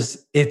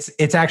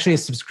it's actually a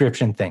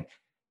subscription thing.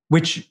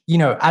 Which,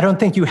 I don't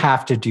think you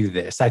have to do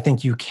this. I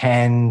think you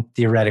can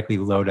theoretically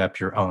load up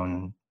your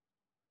own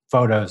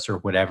photos or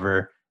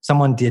whatever.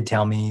 Someone did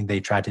tell me they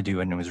tried to do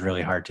it and it was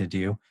really hard to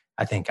do.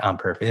 I think on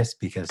purpose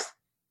because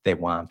they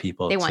want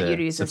people to want you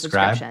to use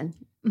subscribe. A subscription.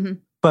 Mm-hmm.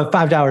 But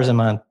 $5 a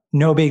month,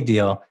 no big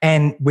deal.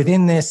 And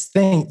within this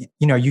thing,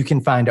 you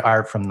can find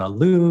art from the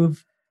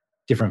Louvre,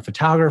 different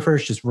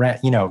photographers, just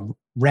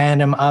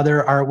random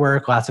other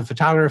artwork, lots of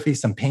photography,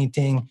 some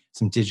painting,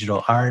 some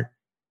digital art.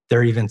 There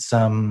are even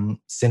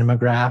some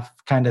cinematograph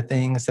kind of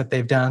things that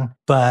they've done.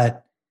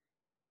 But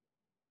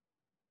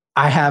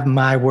I have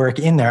my work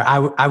in there.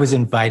 I was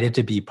invited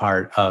to be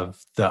part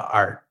of the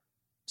art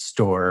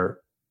store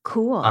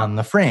on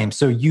the frame.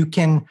 So you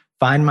can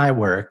find my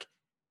work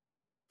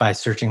by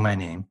searching my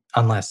name,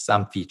 unless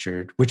I'm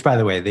featured, which, by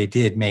the way, they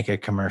did make a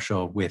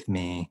commercial with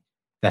me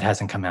that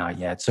hasn't come out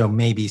yet. So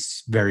maybe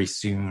very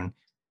soon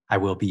I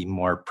will be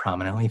more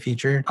prominently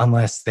featured,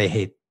 unless they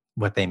hate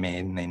what they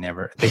made and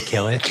they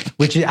kill it,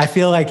 which I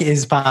feel like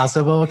is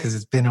possible because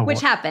it's been a which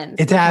happens.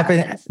 It's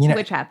happened,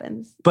 which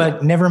happens.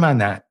 But never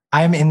mind that.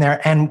 I'm in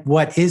there. And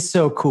what is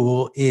so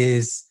cool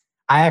is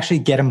I actually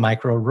get a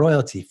micro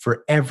royalty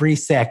for every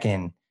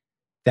second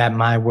that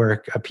my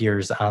work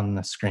appears on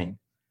the screen.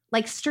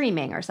 Like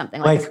streaming or something,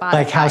 like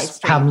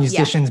how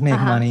musicians make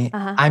money.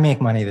 I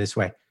make money this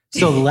way.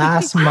 So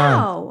last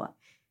month,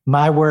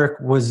 my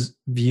work was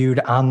viewed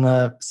on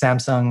the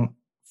Samsung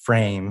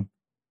Frame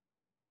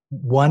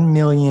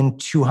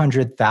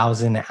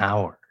 1,200,000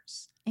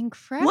 hours.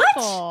 Incredible.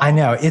 What? I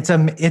know. It's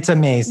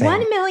amazing.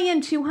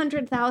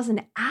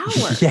 1,200,000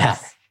 hours. Yeah.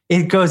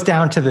 It goes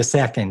down to the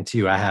second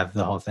too. I have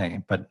the whole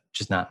thing, but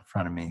just not in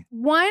front of me.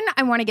 One,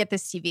 I want to get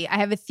this TV. I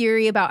have a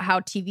theory about how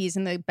TVs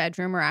in the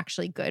bedroom are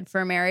actually good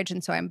for a marriage.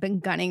 And so I've been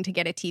gunning to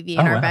get a TV in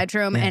our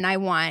bedroom. Yeah. And I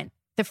want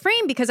the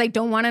frame because I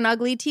don't want an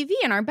ugly TV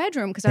in our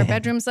bedroom because our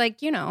bedroom's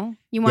like, you want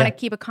to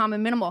keep a calm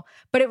and minimal.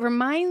 But it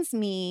reminds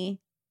me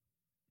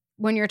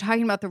when you're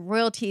talking about the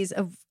royalties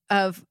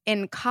of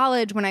in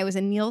college when I was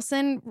a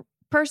Nielsen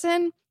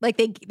person, Like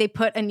they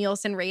put a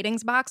Nielsen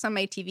ratings box on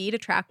my TV to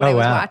track what I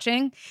was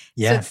watching.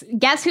 Yeah. So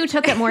guess who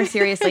took it more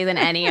seriously than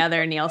any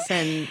other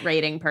Nielsen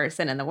rating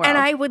person in the world? And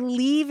I would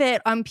leave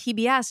it on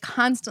PBS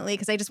constantly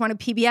because I just wanted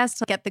PBS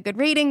to get the good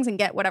ratings and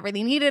get whatever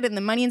they needed and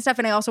the money and stuff.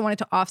 And I also wanted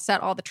to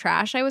offset all the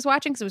trash I was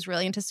watching because I was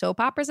really into soap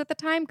operas at the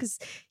time because,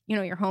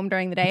 you're home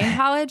during the day in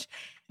college.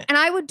 And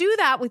I would do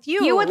that with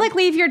you. You would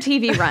leave your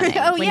TV running.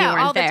 Oh, when yeah, you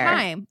weren't all there. the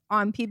time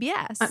on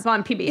PBS.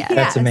 On PBS.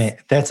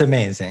 That's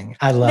amazing.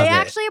 I love it. They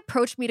actually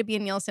approached me to be a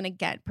Nielsen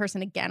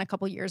person again a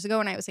couple years ago.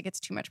 And I was like,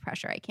 it's too much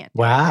pressure. I can't do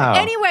Wow. it.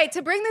 Anyway,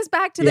 to bring this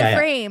back to the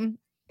frame,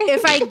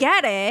 if I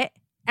get it,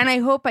 and I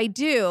hope I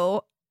do,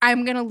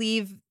 I'm going to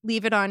leave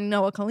it on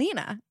Noah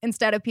Kalina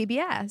instead of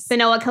PBS. The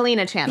Noah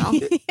Kalina channel.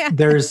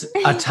 There's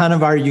a ton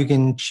of art you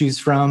can choose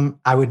from.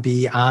 I would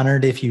be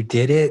honored if you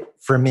did it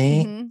for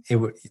me.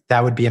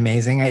 That would be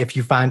amazing. If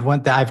you find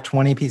one, I have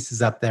 20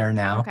 pieces up there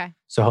now. Okay.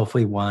 So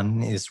hopefully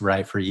one is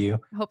right for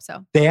you. I hope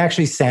so. They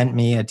actually sent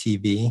me a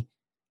TV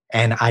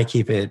and I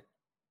keep it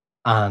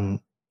on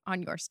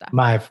your stuff.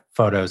 My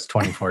photos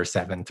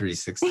 24/7,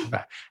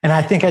 365. And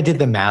I think I did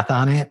the math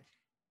on it.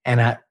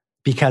 And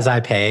because I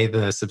pay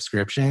the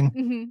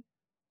subscription,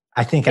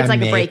 I think it's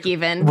like a break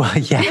even. Well,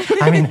 yeah.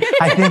 I mean,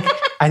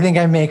 I think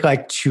I make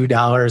like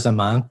 $2 a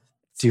month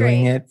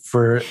doing it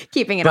for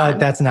keeping it but on.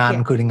 That's not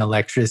including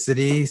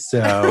electricity.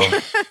 So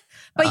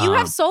but you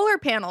have solar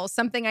panels,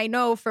 something I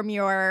know from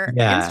your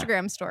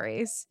Instagram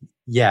stories.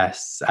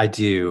 Yes, I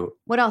do.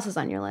 What else is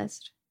on your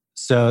list?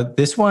 So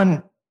this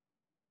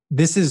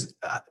is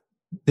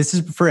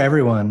for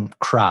everyone,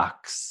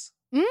 Crocs.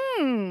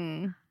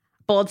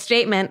 Bold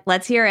statement.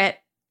 Let's hear it.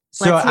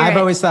 So I've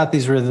always thought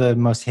these were the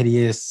most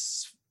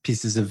hideous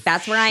pieces of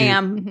That's where I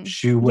am.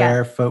 Shoe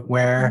wear,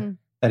 footwear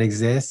that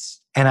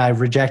exists. And I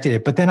rejected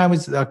it. But then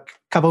a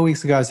couple of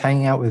weeks ago, I was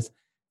hanging out with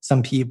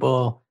some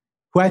people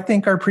who I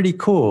think are pretty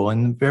cool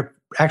and they're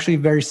actually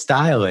very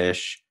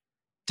stylish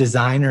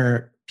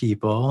designer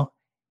people.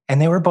 And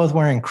they were both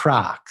wearing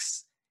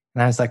Crocs.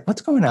 And I was like,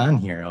 what's going on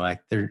here? Like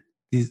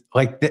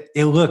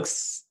it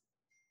looks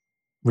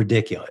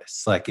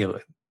ridiculous. Like it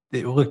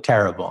looked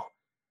terrible.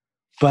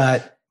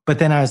 But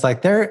then I was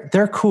like,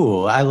 they're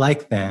cool. I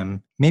like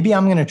them. Maybe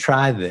I'm going to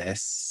try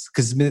this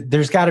because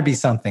there's got to be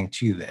something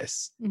to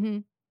this.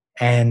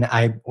 And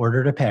I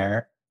ordered a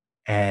pair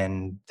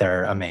and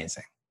they're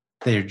amazing.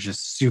 They're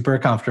just super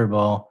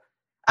comfortable.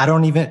 I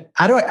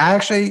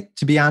actually,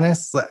 to be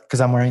honest,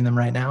 because I'm wearing them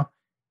right now,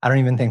 I don't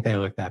even think they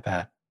look that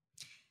bad.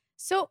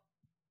 So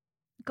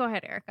go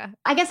ahead, Erica.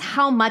 I guess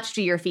how much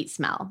do your feet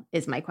smell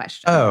is my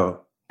question.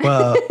 Oh,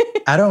 well,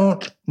 I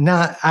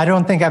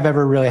don't think I've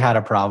ever really had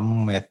a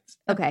problem with.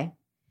 Okay.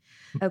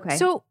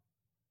 So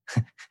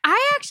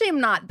I actually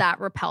am not that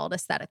repelled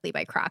aesthetically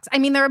by Crocs. I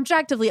mean, they're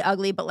objectively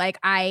ugly, but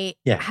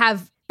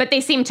but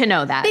they seem to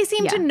know that. They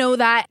seem to know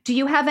that. Do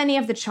you have any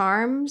of the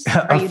charms?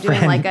 Are you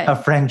doing like a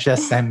friend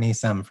just sent me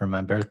some for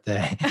my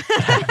birthday.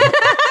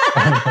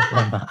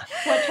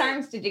 What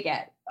charms did you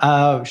get?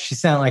 She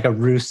sent like a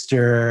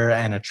rooster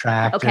and a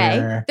tractor.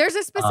 Okay. There's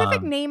a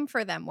specific name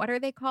for them. What are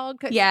they called?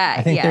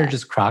 I think they're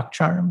just Croc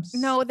charms.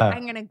 No,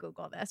 I'm going to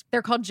Google this.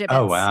 They're called gibbets.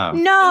 Oh, wow.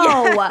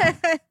 No.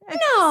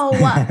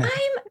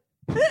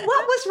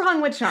 What was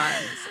wrong with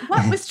charms?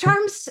 What was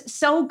charms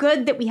so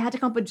good that we had to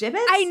come up with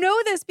gibbets? I know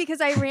this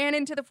because I ran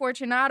into the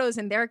Fortunatos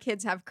and their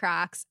kids have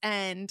Crocs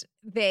and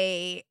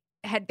they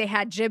had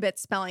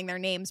gibbets spelling their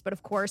names, but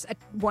of course a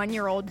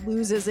 1-year-old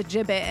loses a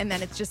gibbet and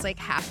then it's just like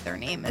half their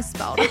name is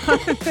spelled on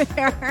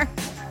there.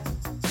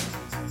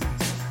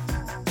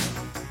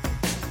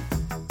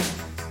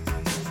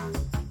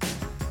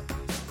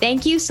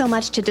 Thank you so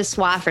much to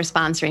Dessois for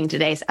sponsoring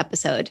today's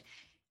episode.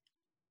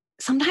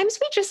 Sometimes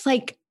we just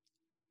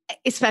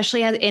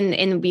especially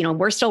in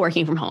we're still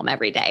working from home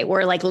every day.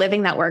 We're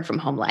living that work from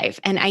home life.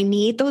 And I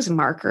need those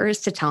markers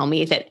to tell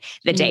me that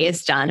the day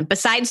is done,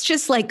 besides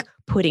just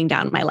putting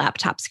down my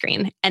laptop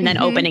screen and then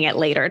opening it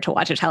later to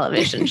watch a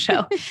television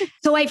show.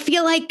 So I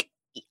feel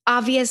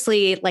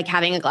obviously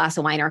having a glass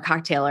of wine or a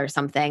cocktail or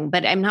something,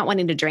 but I'm not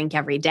wanting to drink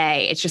every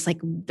day. It's just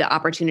the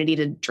opportunity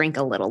to drink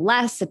a little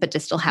less, but to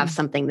still have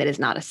something that is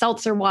not a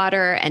seltzer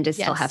water and to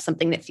still have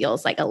something that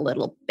feels like a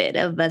little bit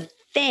of a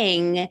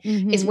thing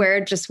is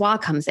where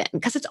Dessois comes in.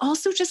 Because it's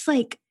also just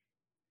I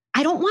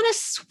don't want a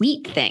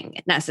sweet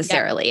thing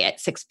necessarily at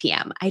 6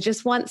 p.m. I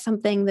just want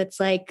something that's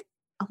a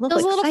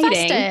little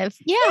exciting. Festive.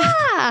 Yeah.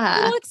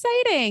 A little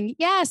exciting.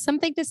 Yeah.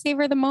 Something to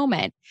savor the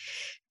moment.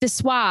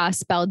 Dessois,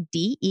 spelled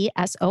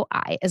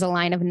D-E-S-O-I, is a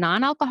line of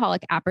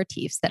non-alcoholic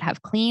aperitifs that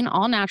have clean,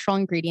 all-natural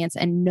ingredients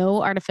and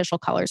no artificial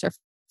colors or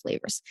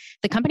flavors.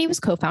 The company was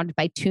co-founded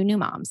by 2 new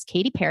moms,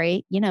 Katy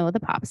Perry, the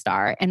pop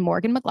star, and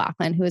Morgan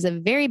McLaughlin, who is a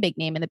very big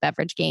name in the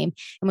beverage game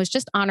and was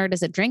just honored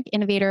as a Drink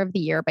Innovator of the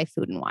Year by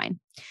Food & Wine.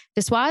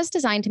 Dessois is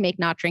designed to make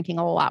not drinking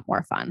a lot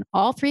more fun.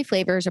 All 3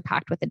 flavors are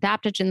packed with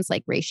adaptogens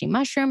like reishi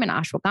mushroom and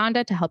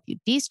ashwagandha to help you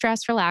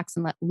de-stress, relax,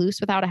 and let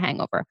loose without a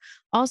hangover.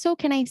 Also,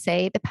 can I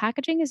say the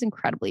packaging is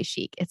incredibly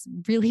chic. It's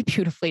really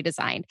beautifully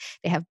designed.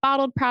 They have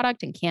bottled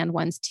product and canned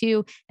ones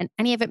too, and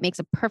any of it makes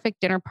a perfect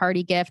dinner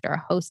party gift or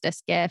a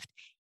hostess gift.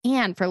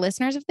 And for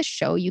listeners of the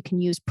show, you can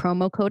use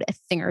promo code a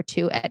thing or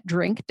two at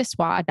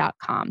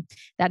drinkdesoi.com.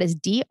 That is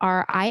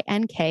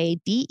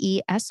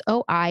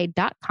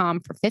drinkdesoi.com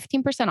for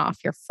 15%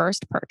 off your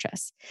first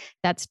purchase.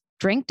 That's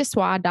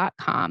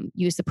drinkdesoi.com.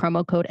 Use the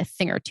promo code a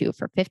thing or two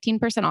for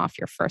 15% off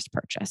your first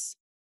purchase.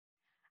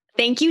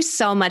 Thank you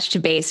so much to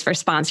Base for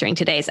sponsoring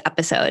today's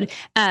episode.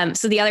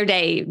 So the other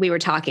day we were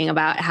talking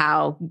about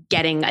how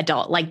getting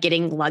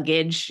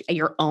luggage,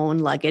 your own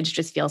luggage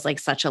just feels like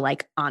such a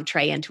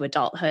entree into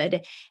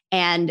adulthood.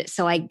 And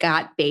so I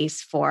got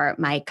Base for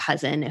my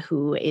cousin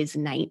who is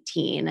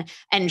 19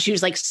 and she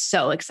was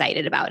so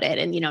excited about it.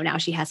 And, now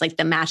she has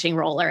the matching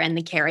roller and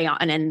the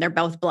carry-on and they're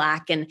both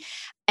black. And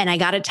I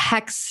got a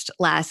text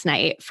last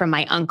night from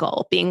my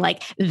uncle being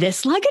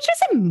this luggage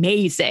is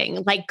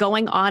amazing,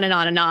 going on and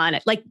on and on.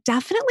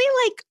 Definitely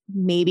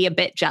maybe a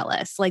bit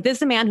jealous. This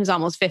is a man who's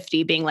almost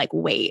 50 being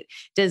wait,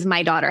 does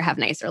my daughter have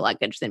nicer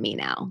luggage than me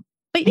now?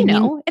 But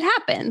it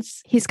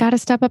happens. He's got to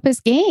step up his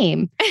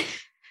game.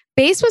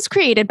 Base was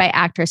created by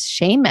actress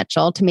Shay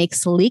Mitchell to make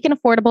sleek and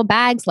affordable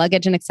bags,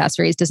 luggage, and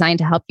accessories designed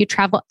to help you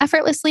travel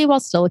effortlessly while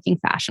still looking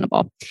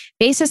fashionable.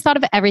 Base has thought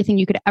of everything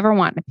you could ever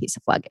want in a piece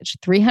of luggage: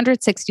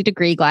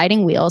 360-degree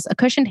gliding wheels, a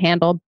cushioned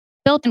handle,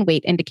 built-in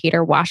weight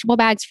indicator, washable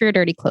bags for your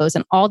dirty clothes,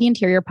 and all the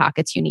interior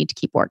pockets you need to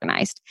keep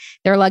organized.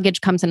 Their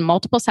luggage comes in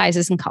multiple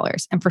sizes and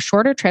colors. And for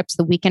shorter trips,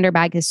 the Weekender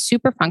bag is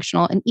super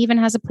functional and even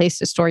has a place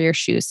to store your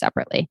shoes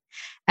separately.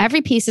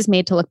 Every piece is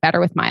made to look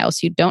better with miles,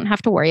 so you don't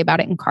have to worry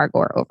about it in cargo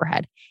or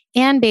overhead.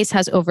 And Base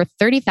has over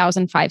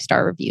 30,000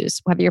 five-star reviews.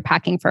 Whether you're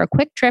packing for a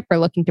quick trip or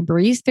looking to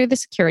breeze through the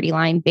security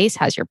line, Base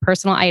has your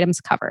personal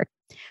items covered.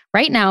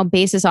 Right now,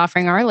 Base is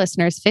offering our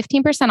listeners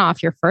 15%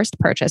 off your first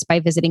purchase by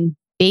visiting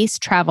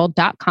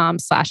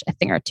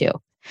basetravel.com/a-thing-or-two.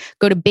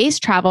 Go to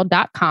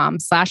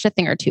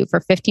basetravel.com/a-thing-or-two for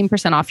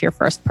 15% off your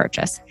first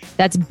purchase.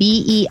 That's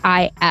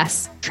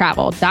BEIS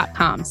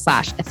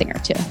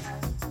travel.com/a-thing-or-two.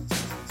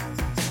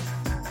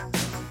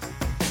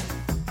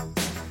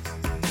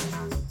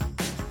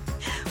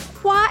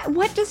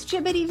 What does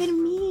Jibbit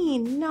even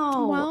mean?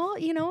 No. Well,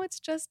 it's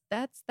just,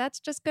 that's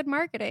just good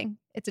marketing.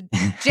 It's a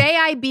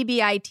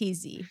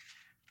JIBBITZ.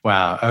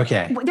 Wow.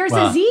 Okay. There's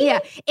a Z? Yeah.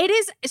 It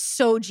is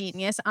so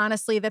genius,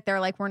 honestly, that they're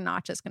we're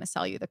not just going to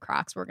sell you the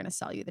Crocs. We're going to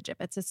sell you the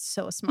Jibbits. It's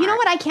so smart. You know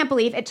what? I can't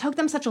believe it took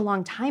them such a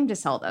long time to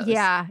sell those.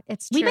 Yeah,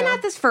 it's true. We've been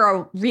at this for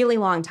a really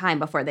long time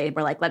before they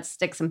were let's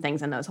stick some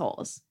things in those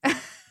holes.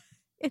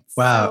 It's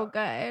so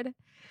good.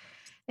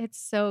 It's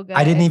so good.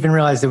 I didn't even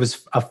realize it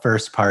was a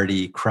first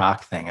party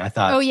Croc thing. I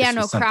thought this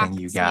was something Crocs,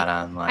 you got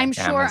on I'm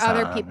sure Amazon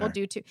other people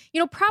do too.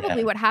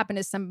 Probably what happened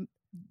is some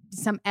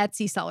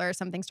Etsy seller or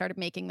something started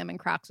making them and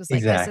Crocs was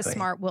this is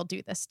smart. We'll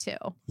do this too.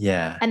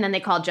 Yeah. And then they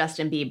called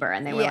Justin Bieber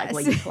and they were will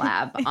you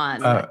collab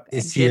on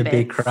is he a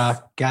big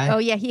Croc guy? Oh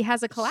yeah, he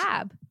has a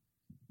collab.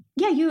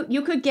 Yeah,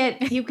 you could get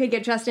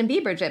Justin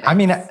Bieber Jibbits. I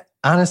mean,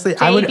 honestly,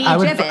 I would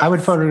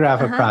photograph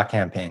a Croc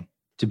campaign.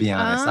 To be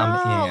honest,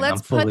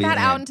 let's put that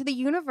out into the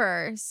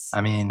universe. I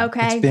mean,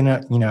 it's been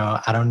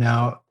I don't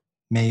know,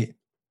 maybe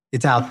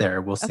it's out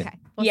there. We'll see. Okay,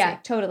 we'll see.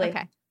 Totally.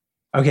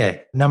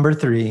 Okay. Number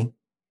 3,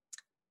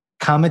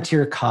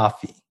 Cometeer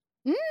coffee.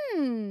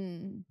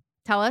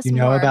 Tell us you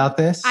know more about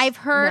this? I've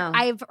heard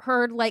I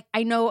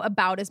know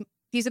about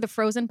these are the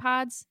frozen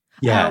pods.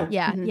 Yeah.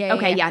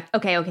 Okay.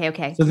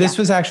 So this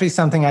was actually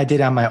something I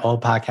did on my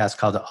old podcast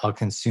called All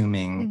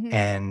Consuming. Mm-hmm.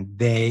 And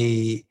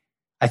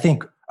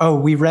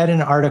we read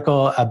an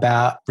article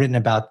written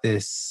about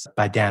this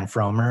by Dan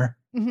Fromer.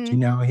 Mm-hmm. Do you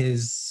know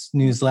his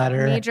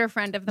newsletter? Major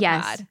friend of the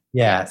pod.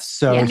 Yeah.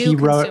 So he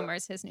wrote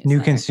his newsletter. New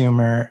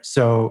Consumer.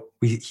 So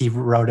he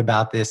wrote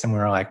about this and we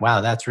were like,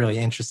 wow, that's really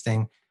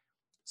interesting.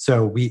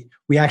 So we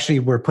actually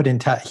were put in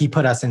touch. He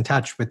put us in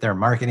touch with their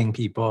marketing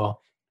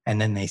people and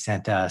then they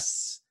sent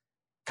us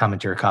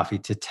Cometeer coffee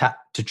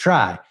to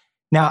try.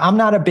 Now, I'm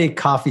not a big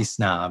coffee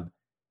snob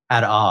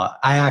at all.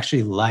 I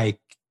actually like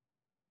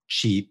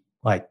cheap,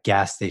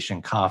 gas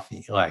station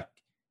coffee,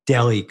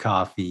 deli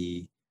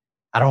coffee.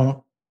 I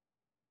don't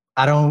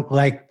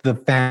like the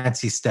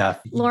fancy stuff.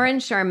 Lauren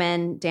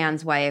Sherman,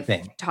 Dan's wife,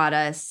 taught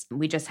us,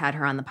 we just had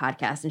her on the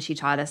podcast and she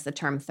taught us the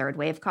term third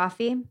wave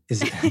coffee. Is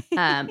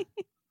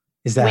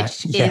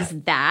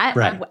that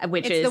right.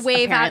 Which it's is the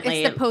wave out.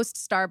 It's the post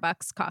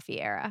Starbucks coffee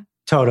era.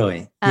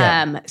 Totally.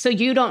 Yeah. So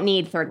you don't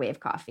need third wave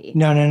coffee.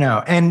 No.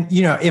 And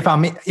if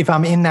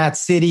I'm in that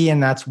city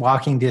and that's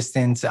walking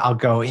distance, I'll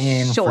go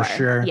in for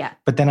sure. Yeah.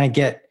 But then I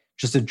get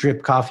just a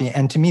drip coffee.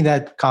 And to me,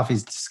 that coffee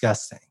is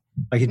disgusting.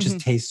 It just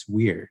tastes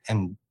weird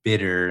and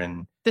bitter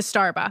and the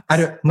Starbucks.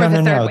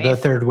 The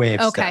third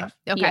wave stuff. Okay.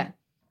 Yeah.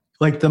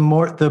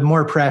 The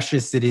more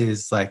precious it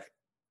is, I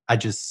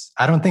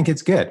don't think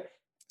it's good.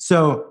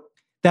 So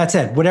that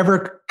said,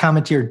 whatever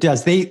Cometeer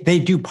does, they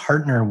do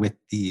partner with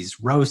these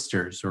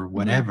roasters or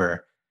whatever.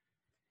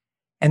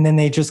 Mm-hmm. And then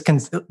they just,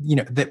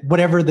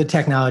 whatever the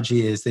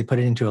technology is, they put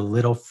it into a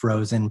little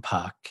frozen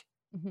puck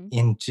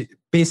into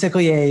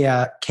basically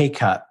a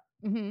K-cup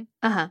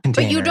container.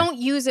 But you don't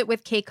use it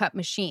with K-cup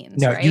machines,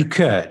 No, right? you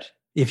could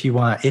if you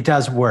want. It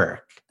does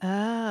work.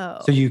 Oh.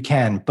 So you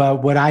can.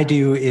 But what I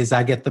do is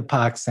I get the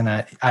pucks and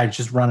I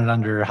just run it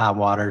under hot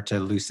water to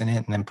loosen it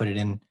and then put it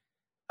in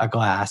a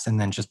glass and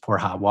then just pour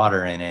hot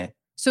water in it.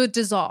 So it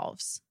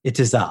dissolves. It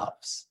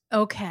dissolves.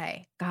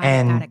 Okay. Got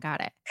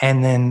it.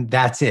 And then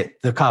that's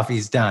it. The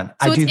coffee's done.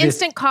 So it's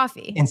instant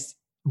coffee.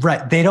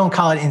 Right. They don't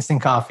call it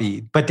instant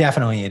coffee, but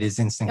definitely it is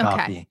instant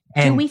coffee.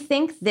 And do we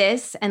think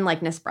this and like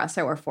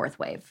Nespresso or fourth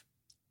wave?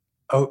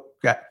 Oh,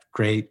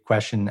 great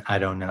question. I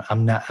don't know. I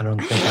don't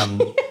think I'm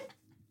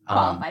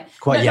qualified.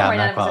 I'm none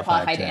not of us are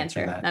qualified to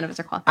answer that. None of us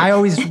are qualified. I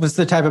always was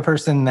the type of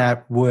person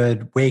that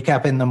would wake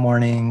up in the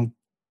morning,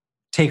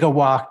 take a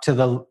walk to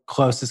the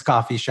closest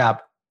coffee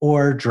shop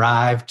or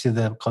drive to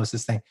the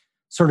closest thing,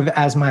 sort of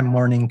as my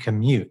morning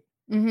commute.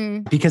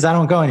 Mm-hmm. Because I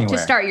don't go anywhere.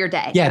 To start your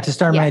day. Yeah, to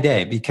start my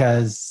day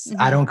because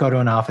I don't go to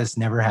an office,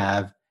 never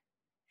have.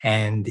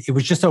 And it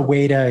was just a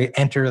way to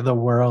enter the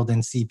world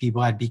and see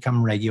people. I'd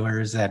become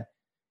regulars at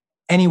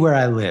anywhere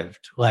I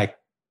lived, like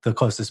the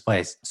closest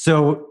place.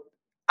 So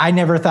I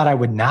never thought I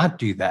would not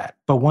do that.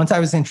 But once I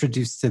was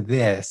introduced to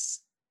this,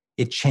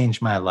 it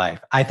changed my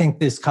life. I think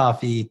this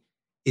coffee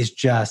is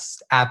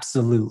just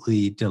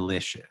absolutely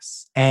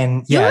delicious.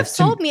 And you have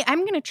sold me. I'm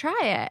going to try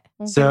it.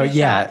 So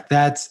yeah,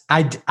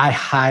 I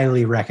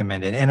highly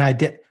recommend it. And I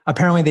did,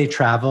 apparently they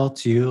travel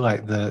too,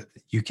 like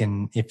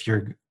if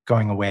you're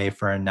going away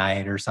for a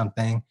night or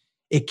something,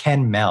 it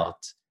can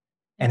melt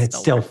and it's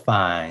still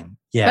fine.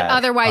 Yeah. But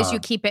otherwise you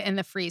keep it in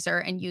the freezer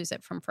and use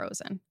it from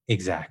frozen.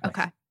 Exactly.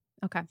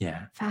 Okay.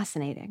 Yeah.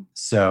 Fascinating.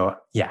 So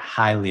yeah,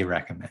 highly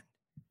recommend.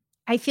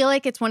 I feel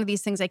like it's one of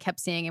these things I kept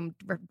seeing and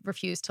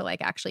refused to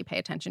like actually pay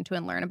attention to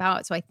and learn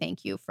about. So I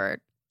thank you for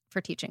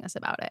teaching us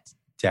about it.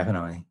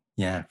 Definitely.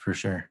 Yeah, for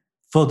sure.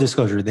 Full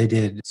disclosure, they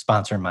did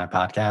sponsor my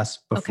podcast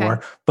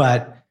before,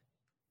 but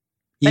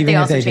even they if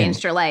also they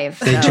changed your life.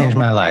 They changed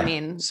my life.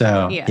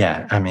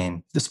 I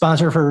mean, the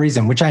sponsor for a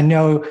reason, which I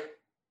know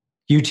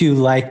you two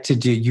like to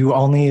do. You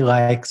only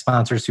like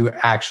sponsors who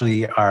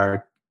actually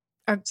are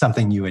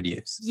something you would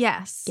use.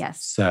 Yes.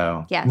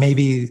 So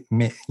maybe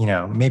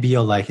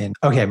you'll like it.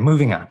 Okay,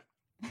 moving on.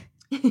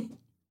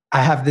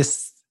 I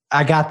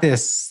got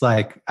this,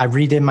 like I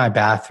redid my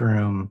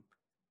bathroom.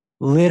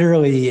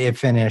 Literally it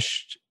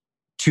finished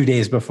 2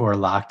 days before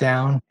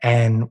lockdown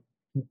and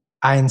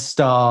I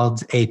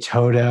installed a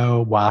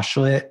Toto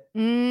washlet.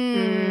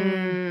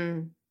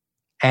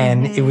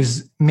 And it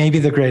was maybe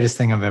the greatest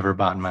thing I've ever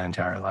bought in my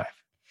entire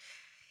life.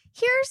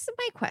 Here's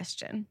my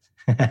question.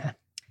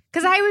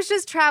 Because I was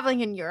just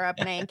traveling in Europe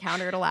and I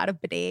encountered a lot of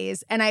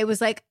bidets. And I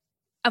was like,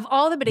 of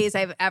all the bidets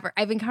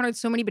I've encountered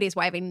so many bidets,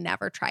 why have I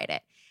never tried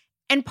it?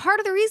 And part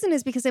of the reason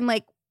is because I'm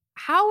like,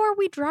 how are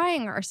we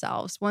drying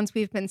ourselves once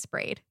we've been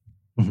sprayed?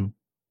 Mm-hmm.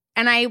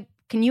 And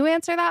can you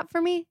answer that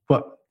for me?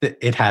 Well,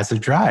 it has a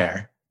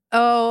dryer.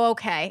 Oh,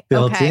 okay.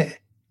 Built in.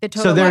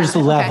 So there's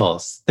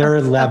levels. Okay. There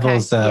are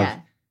levels of.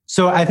 Yeah.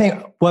 So I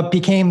think what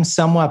became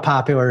somewhat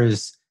popular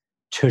is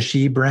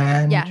Tushy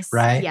brand,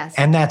 right? Yes.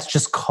 And that's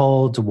just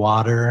cold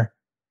water.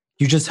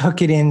 You just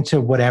hook it into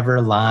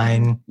whatever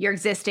line. Your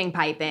existing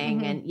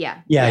piping and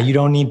Yeah, you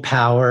don't need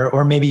power,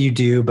 or maybe you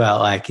do, but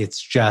like it's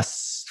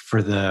just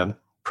for the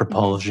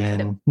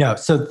propulsion. No,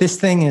 so this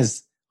thing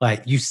is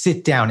like you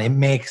sit down, it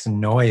makes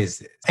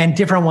noises. And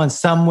different ones,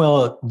 some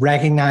will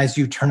recognize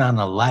you, turn on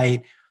a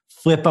light,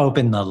 flip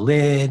open the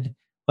lid.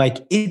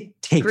 Like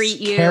it takes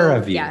care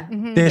of you. Yeah.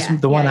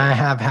 The one I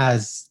have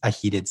has a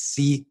heated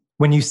seat.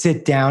 When you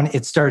sit down,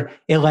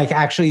 it like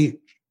actually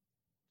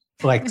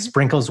like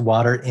sprinkles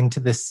water into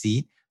the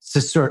seat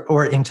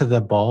or into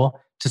the bowl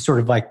to sort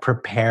of like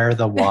prepare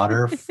the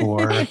water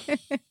for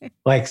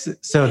like,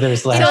 so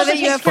there's less. So that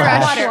you have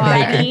fresh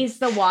water. Ease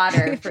the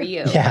water for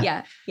you.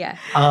 Yeah.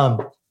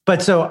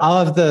 But so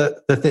all of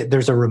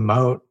there's a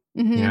remote,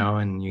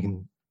 and you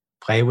can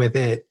play with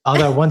it.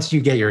 Although once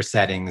you get your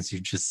settings, you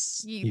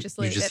just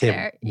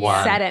hit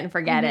one. Set it and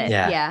forget it.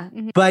 Yeah.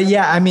 But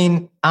I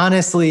mean,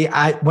 honestly,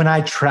 when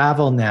I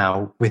travel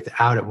now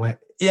without it,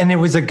 and it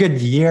was a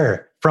good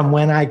year from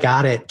when I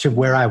got it to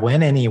where I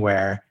went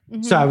anywhere.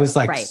 Mm-hmm. So I was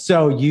like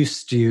so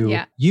used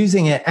to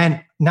using it.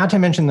 And not to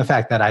mention the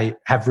fact that I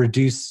have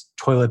reduced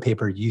toilet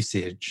paper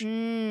usage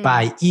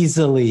by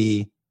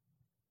easily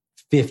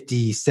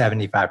 50,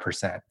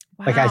 75%.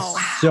 Wow. Like I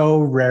so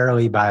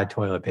rarely buy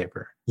toilet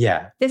paper.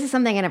 Yeah. This is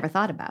something I never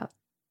thought about.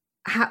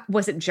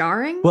 Was it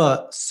jarring?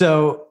 Well,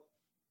 so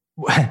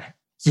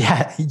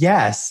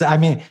yes. I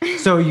mean,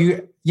 so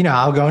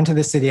I'll go into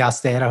the city, I'll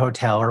stay at a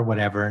hotel or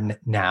whatever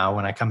now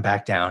when I come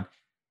back down.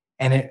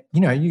 And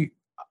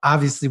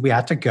obviously we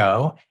have to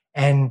go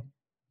and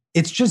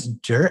it's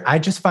just dirt. I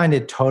just find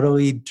it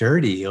totally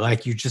dirty.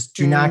 Like you just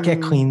do not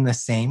get clean the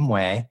same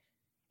way.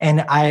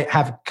 And I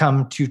have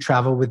come to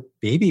travel with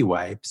baby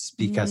wipes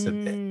because of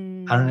it.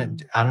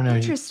 I don't know.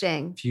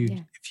 Interesting.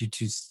 If you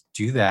just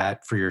do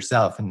that for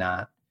yourself and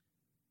not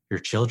your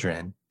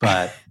children,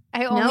 but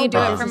I only do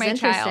it for my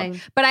child.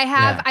 But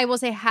I will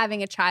say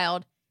having a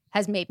child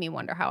has made me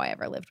wonder how I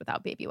ever lived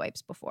without baby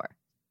wipes before.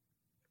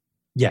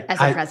 Yeah,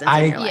 as a presence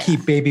I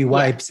keep baby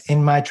wipes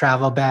in my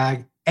travel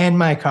bag and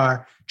my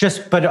car,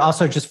 but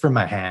also just for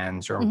my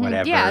hands or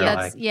whatever.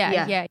 Yeah,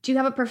 yeah. Do you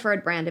have a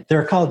preferred brand?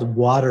 They're called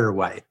water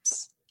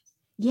wipes.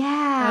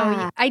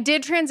 Yeah. I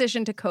did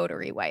transition to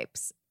coterie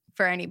wipes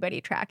for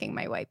anybody tracking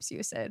my wipes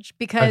usage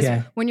because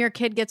when your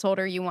kid gets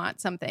older, you want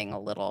something a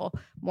little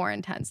more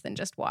intense than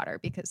just water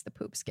because the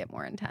poops get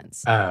more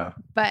intense. Oh,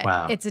 but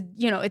wow.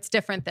 it's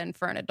different than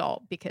for an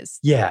adult because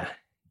yeah,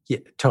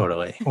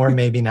 totally, or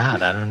maybe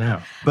not. I don't know,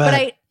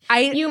 but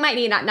you might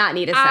not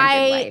need a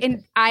scented wipe.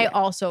 And I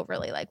also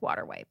really like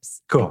water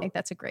wipes. Cool. I think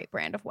that's a great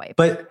brand of wipe.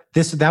 But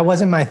that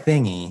wasn't my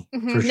thingy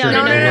for sure.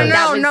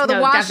 No, the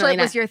washlet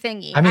was your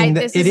thingy. I mean,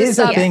 it is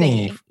a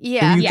thingy.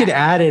 Yeah. You could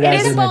add it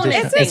as an addition.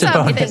 It's a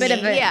bonus. It's a bit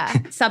of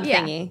a sub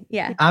thingy.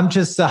 Yeah. I'm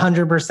just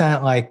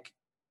 100% like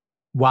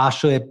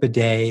washlet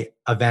bidet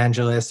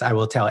evangelist. I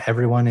will tell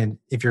everyone, and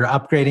if you're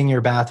upgrading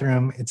your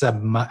bathroom, it's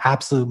an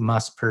absolute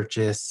must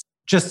purchase.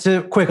 Just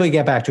to quickly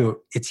get back to it,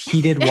 it's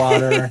heated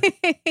water.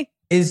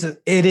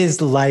 It is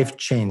life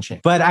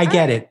changing. But I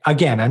get it.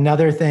 Again,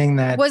 another thing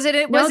that this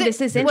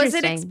is interesting. Was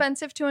it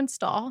expensive to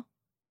install?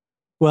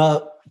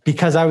 Well,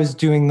 because I was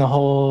doing the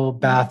whole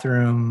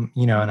bathroom,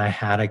 and I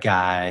had a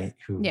guy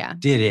who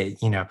did it,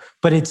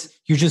 but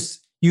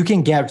you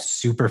can get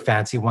super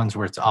fancy ones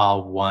where it's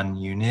all one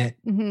unit.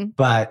 Mm-hmm.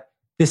 But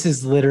this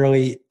is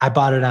literally, I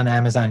bought it on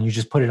Amazon. You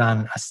just put it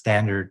on a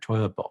standard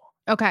toilet bowl.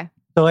 Okay.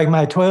 So like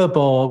my toilet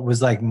bowl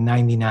was like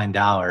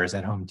 $99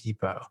 at Home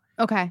Depot.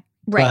 Okay.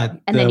 Right.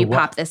 And then you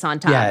pop this on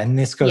top. Yeah. And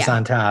this goes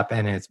on top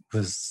and it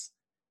was,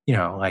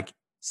 like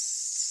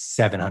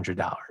 $700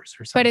 or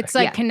something. But it's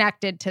like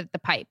connected to the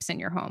pipes in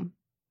your home.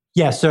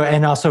 Yeah. So,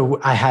 and also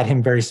I had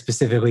him very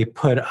specifically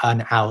put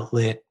an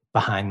outlet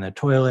behind the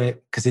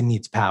toilet because it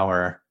needs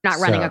power. Not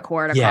running a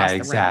cord across the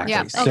room. Exactly.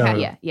 Yeah.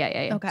 So,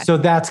 Yeah. Okay. So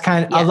that's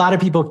a lot of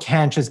people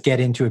can't just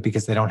get into it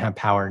because they don't have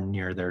power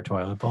near their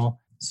toilet bowl.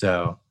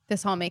 So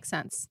this all makes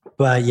sense.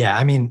 But yeah,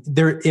 I mean,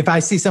 if I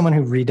see someone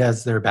who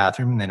redoes their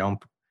bathroom and they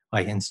don't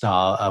like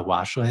install a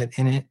washlet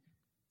in it,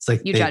 it's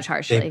like you judge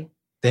harshly.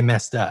 They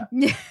messed up.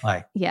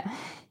 Like,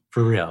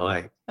 for real.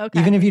 Like,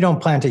 even if you don't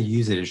plan to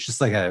use it, it's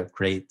just like a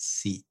great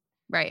seat.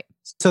 Right.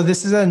 So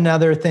this is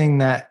another thing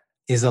that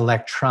is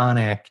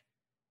electronic,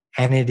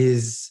 and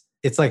it's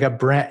like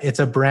it's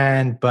a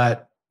brand,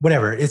 but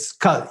whatever. It's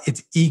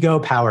Ego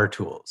Power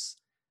Tools.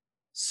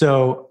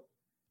 So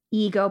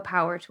Ego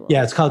Power Tools.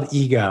 Yeah, it's called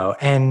Ego,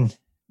 and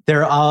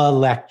they're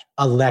all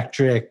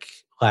electric,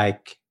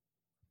 like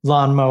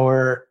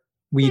lawnmower,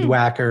 weed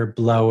whacker,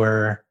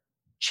 blower,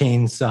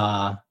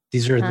 chainsaw.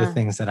 These are the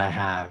things that I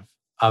have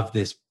of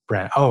this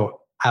brand.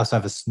 Oh, I also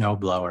have a snow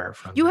blower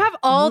from. You have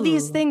all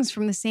these things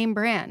from the same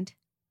brand.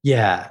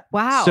 Yeah.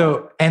 Wow.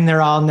 So, and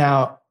they're all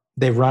now,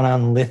 they run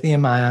on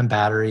lithium-ion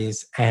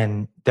batteries,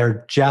 and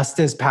they're just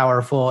as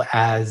powerful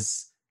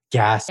as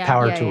gas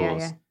power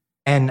tools. Yeah.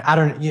 And I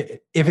don't,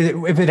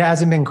 if it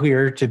hasn't been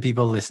clear to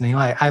people listening,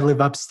 I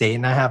live upstate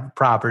and I have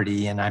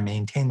property and I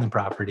maintain the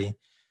property.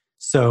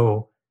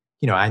 So,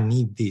 I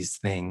need these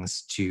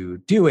things to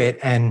do it.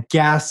 And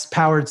gas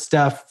powered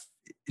stuff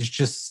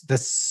is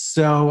that's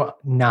so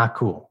not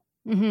cool.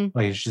 Mm-hmm.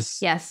 Like it's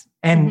just, yes.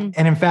 And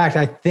in fact,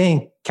 I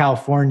think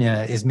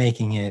California is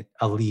making it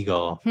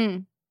illegal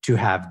to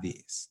have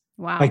these.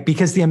 Wow. Like,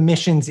 because the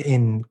emissions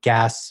in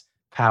gas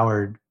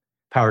powered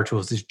power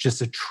tools is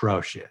just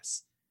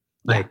atrocious.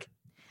 Like,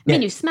 I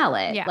mean, you smell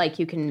it. Yeah. Like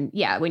you can,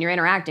 when you're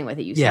interacting with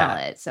it, you smell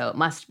it. So it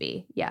must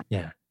be. Yeah.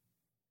 Yeah.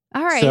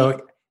 All right.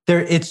 So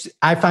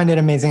I find it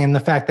amazing. And the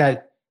fact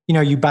that,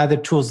 you buy the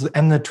tools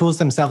and the tools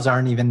themselves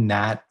aren't even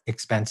that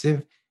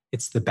expensive.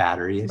 It's the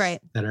batteries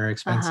that are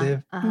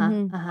expensive.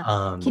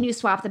 Can you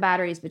swap the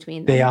batteries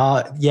between them? They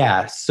all,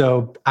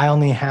 So I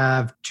only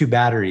have 2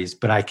 batteries,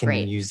 but I can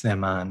use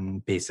them on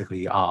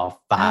basically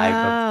all 5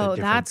 of the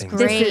different things.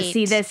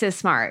 Great. This is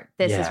smart.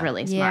 This is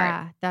really smart.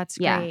 Yeah, that's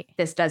great.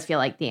 This does feel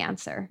like the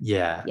answer.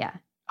 Yeah. Yeah.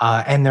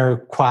 And they're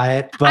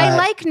quiet. But I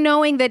like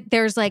knowing that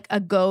there's like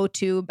a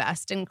go-to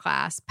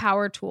best-in-class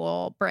power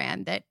tool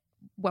brand that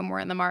when we're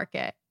in the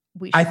market,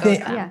 we should go to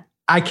them.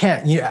 I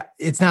can't,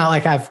 it's not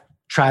like I've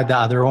tried the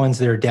other ones.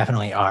 There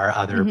definitely are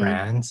other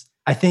brands.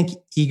 I think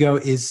Ego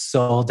is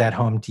sold at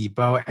Home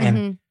Depot,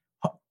 and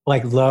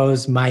like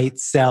Lowe's might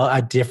sell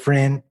a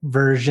different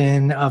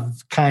version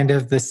of kind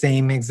of the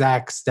same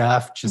exact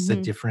stuff, just a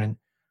different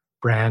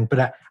brand.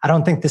 But I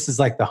don't think this is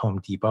like the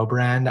Home Depot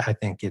brand. I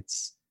think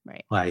it's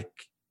like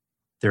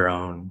their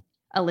own.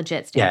 A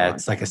legit standalone. Yeah,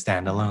 it's like a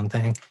standalone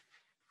thing.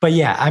 But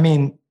yeah, I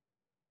mean,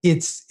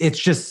 it's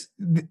just,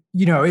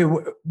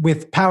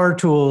 with power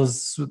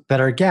tools that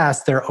are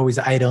gas, they're always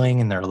idling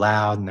and they're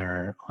loud and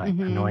they're like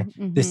annoying.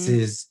 This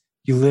is,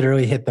 you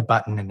literally hit the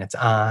button and it's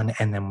on.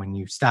 And then when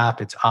you stop,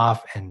 it's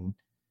off, and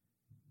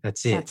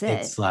that's it.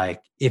 It's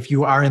like, if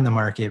you are in the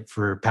market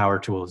for power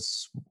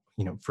tools,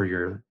 for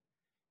your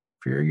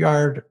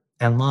yard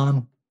and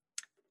lawn,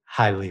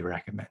 highly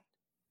recommend.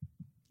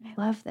 I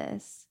love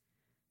this.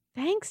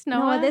 Thanks,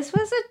 Noah.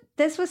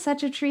 This was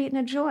such a treat and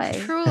a joy.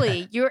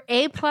 Truly, you're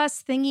A+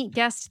 guest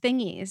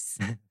thingies.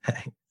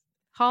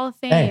 Hall of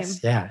Fame.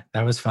 Thanks. Yeah,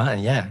 that was fun.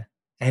 Yeah,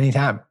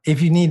 Anytime.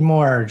 If you need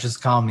more,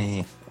 just call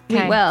me. We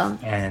will.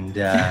 And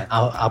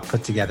I'll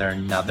put together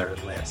another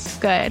list.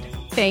 Good.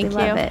 Thank you.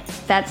 Love it.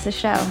 That's the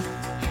show.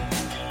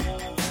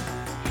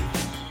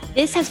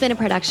 This has been a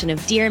production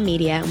of Dear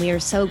Media, and we are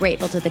so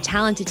grateful to the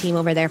talented team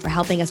over there for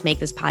helping us make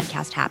this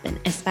podcast happen,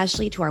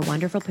 especially to our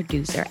wonderful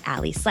producer,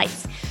 Allie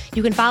Slice.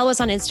 You can follow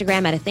us on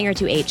Instagram at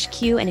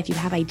athingertwohq, and if you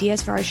have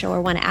ideas for our show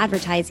or want to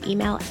advertise,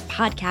 email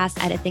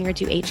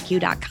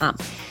podcast@athingertwohq.com.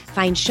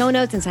 Find show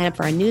notes and sign up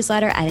for our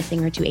newsletter at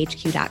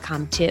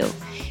athingertwohq.com too.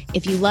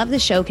 If you love the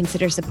show,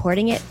 consider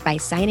supporting it by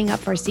signing up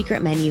for our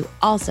secret menu,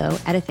 also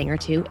at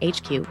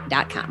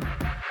athingertwohq.com.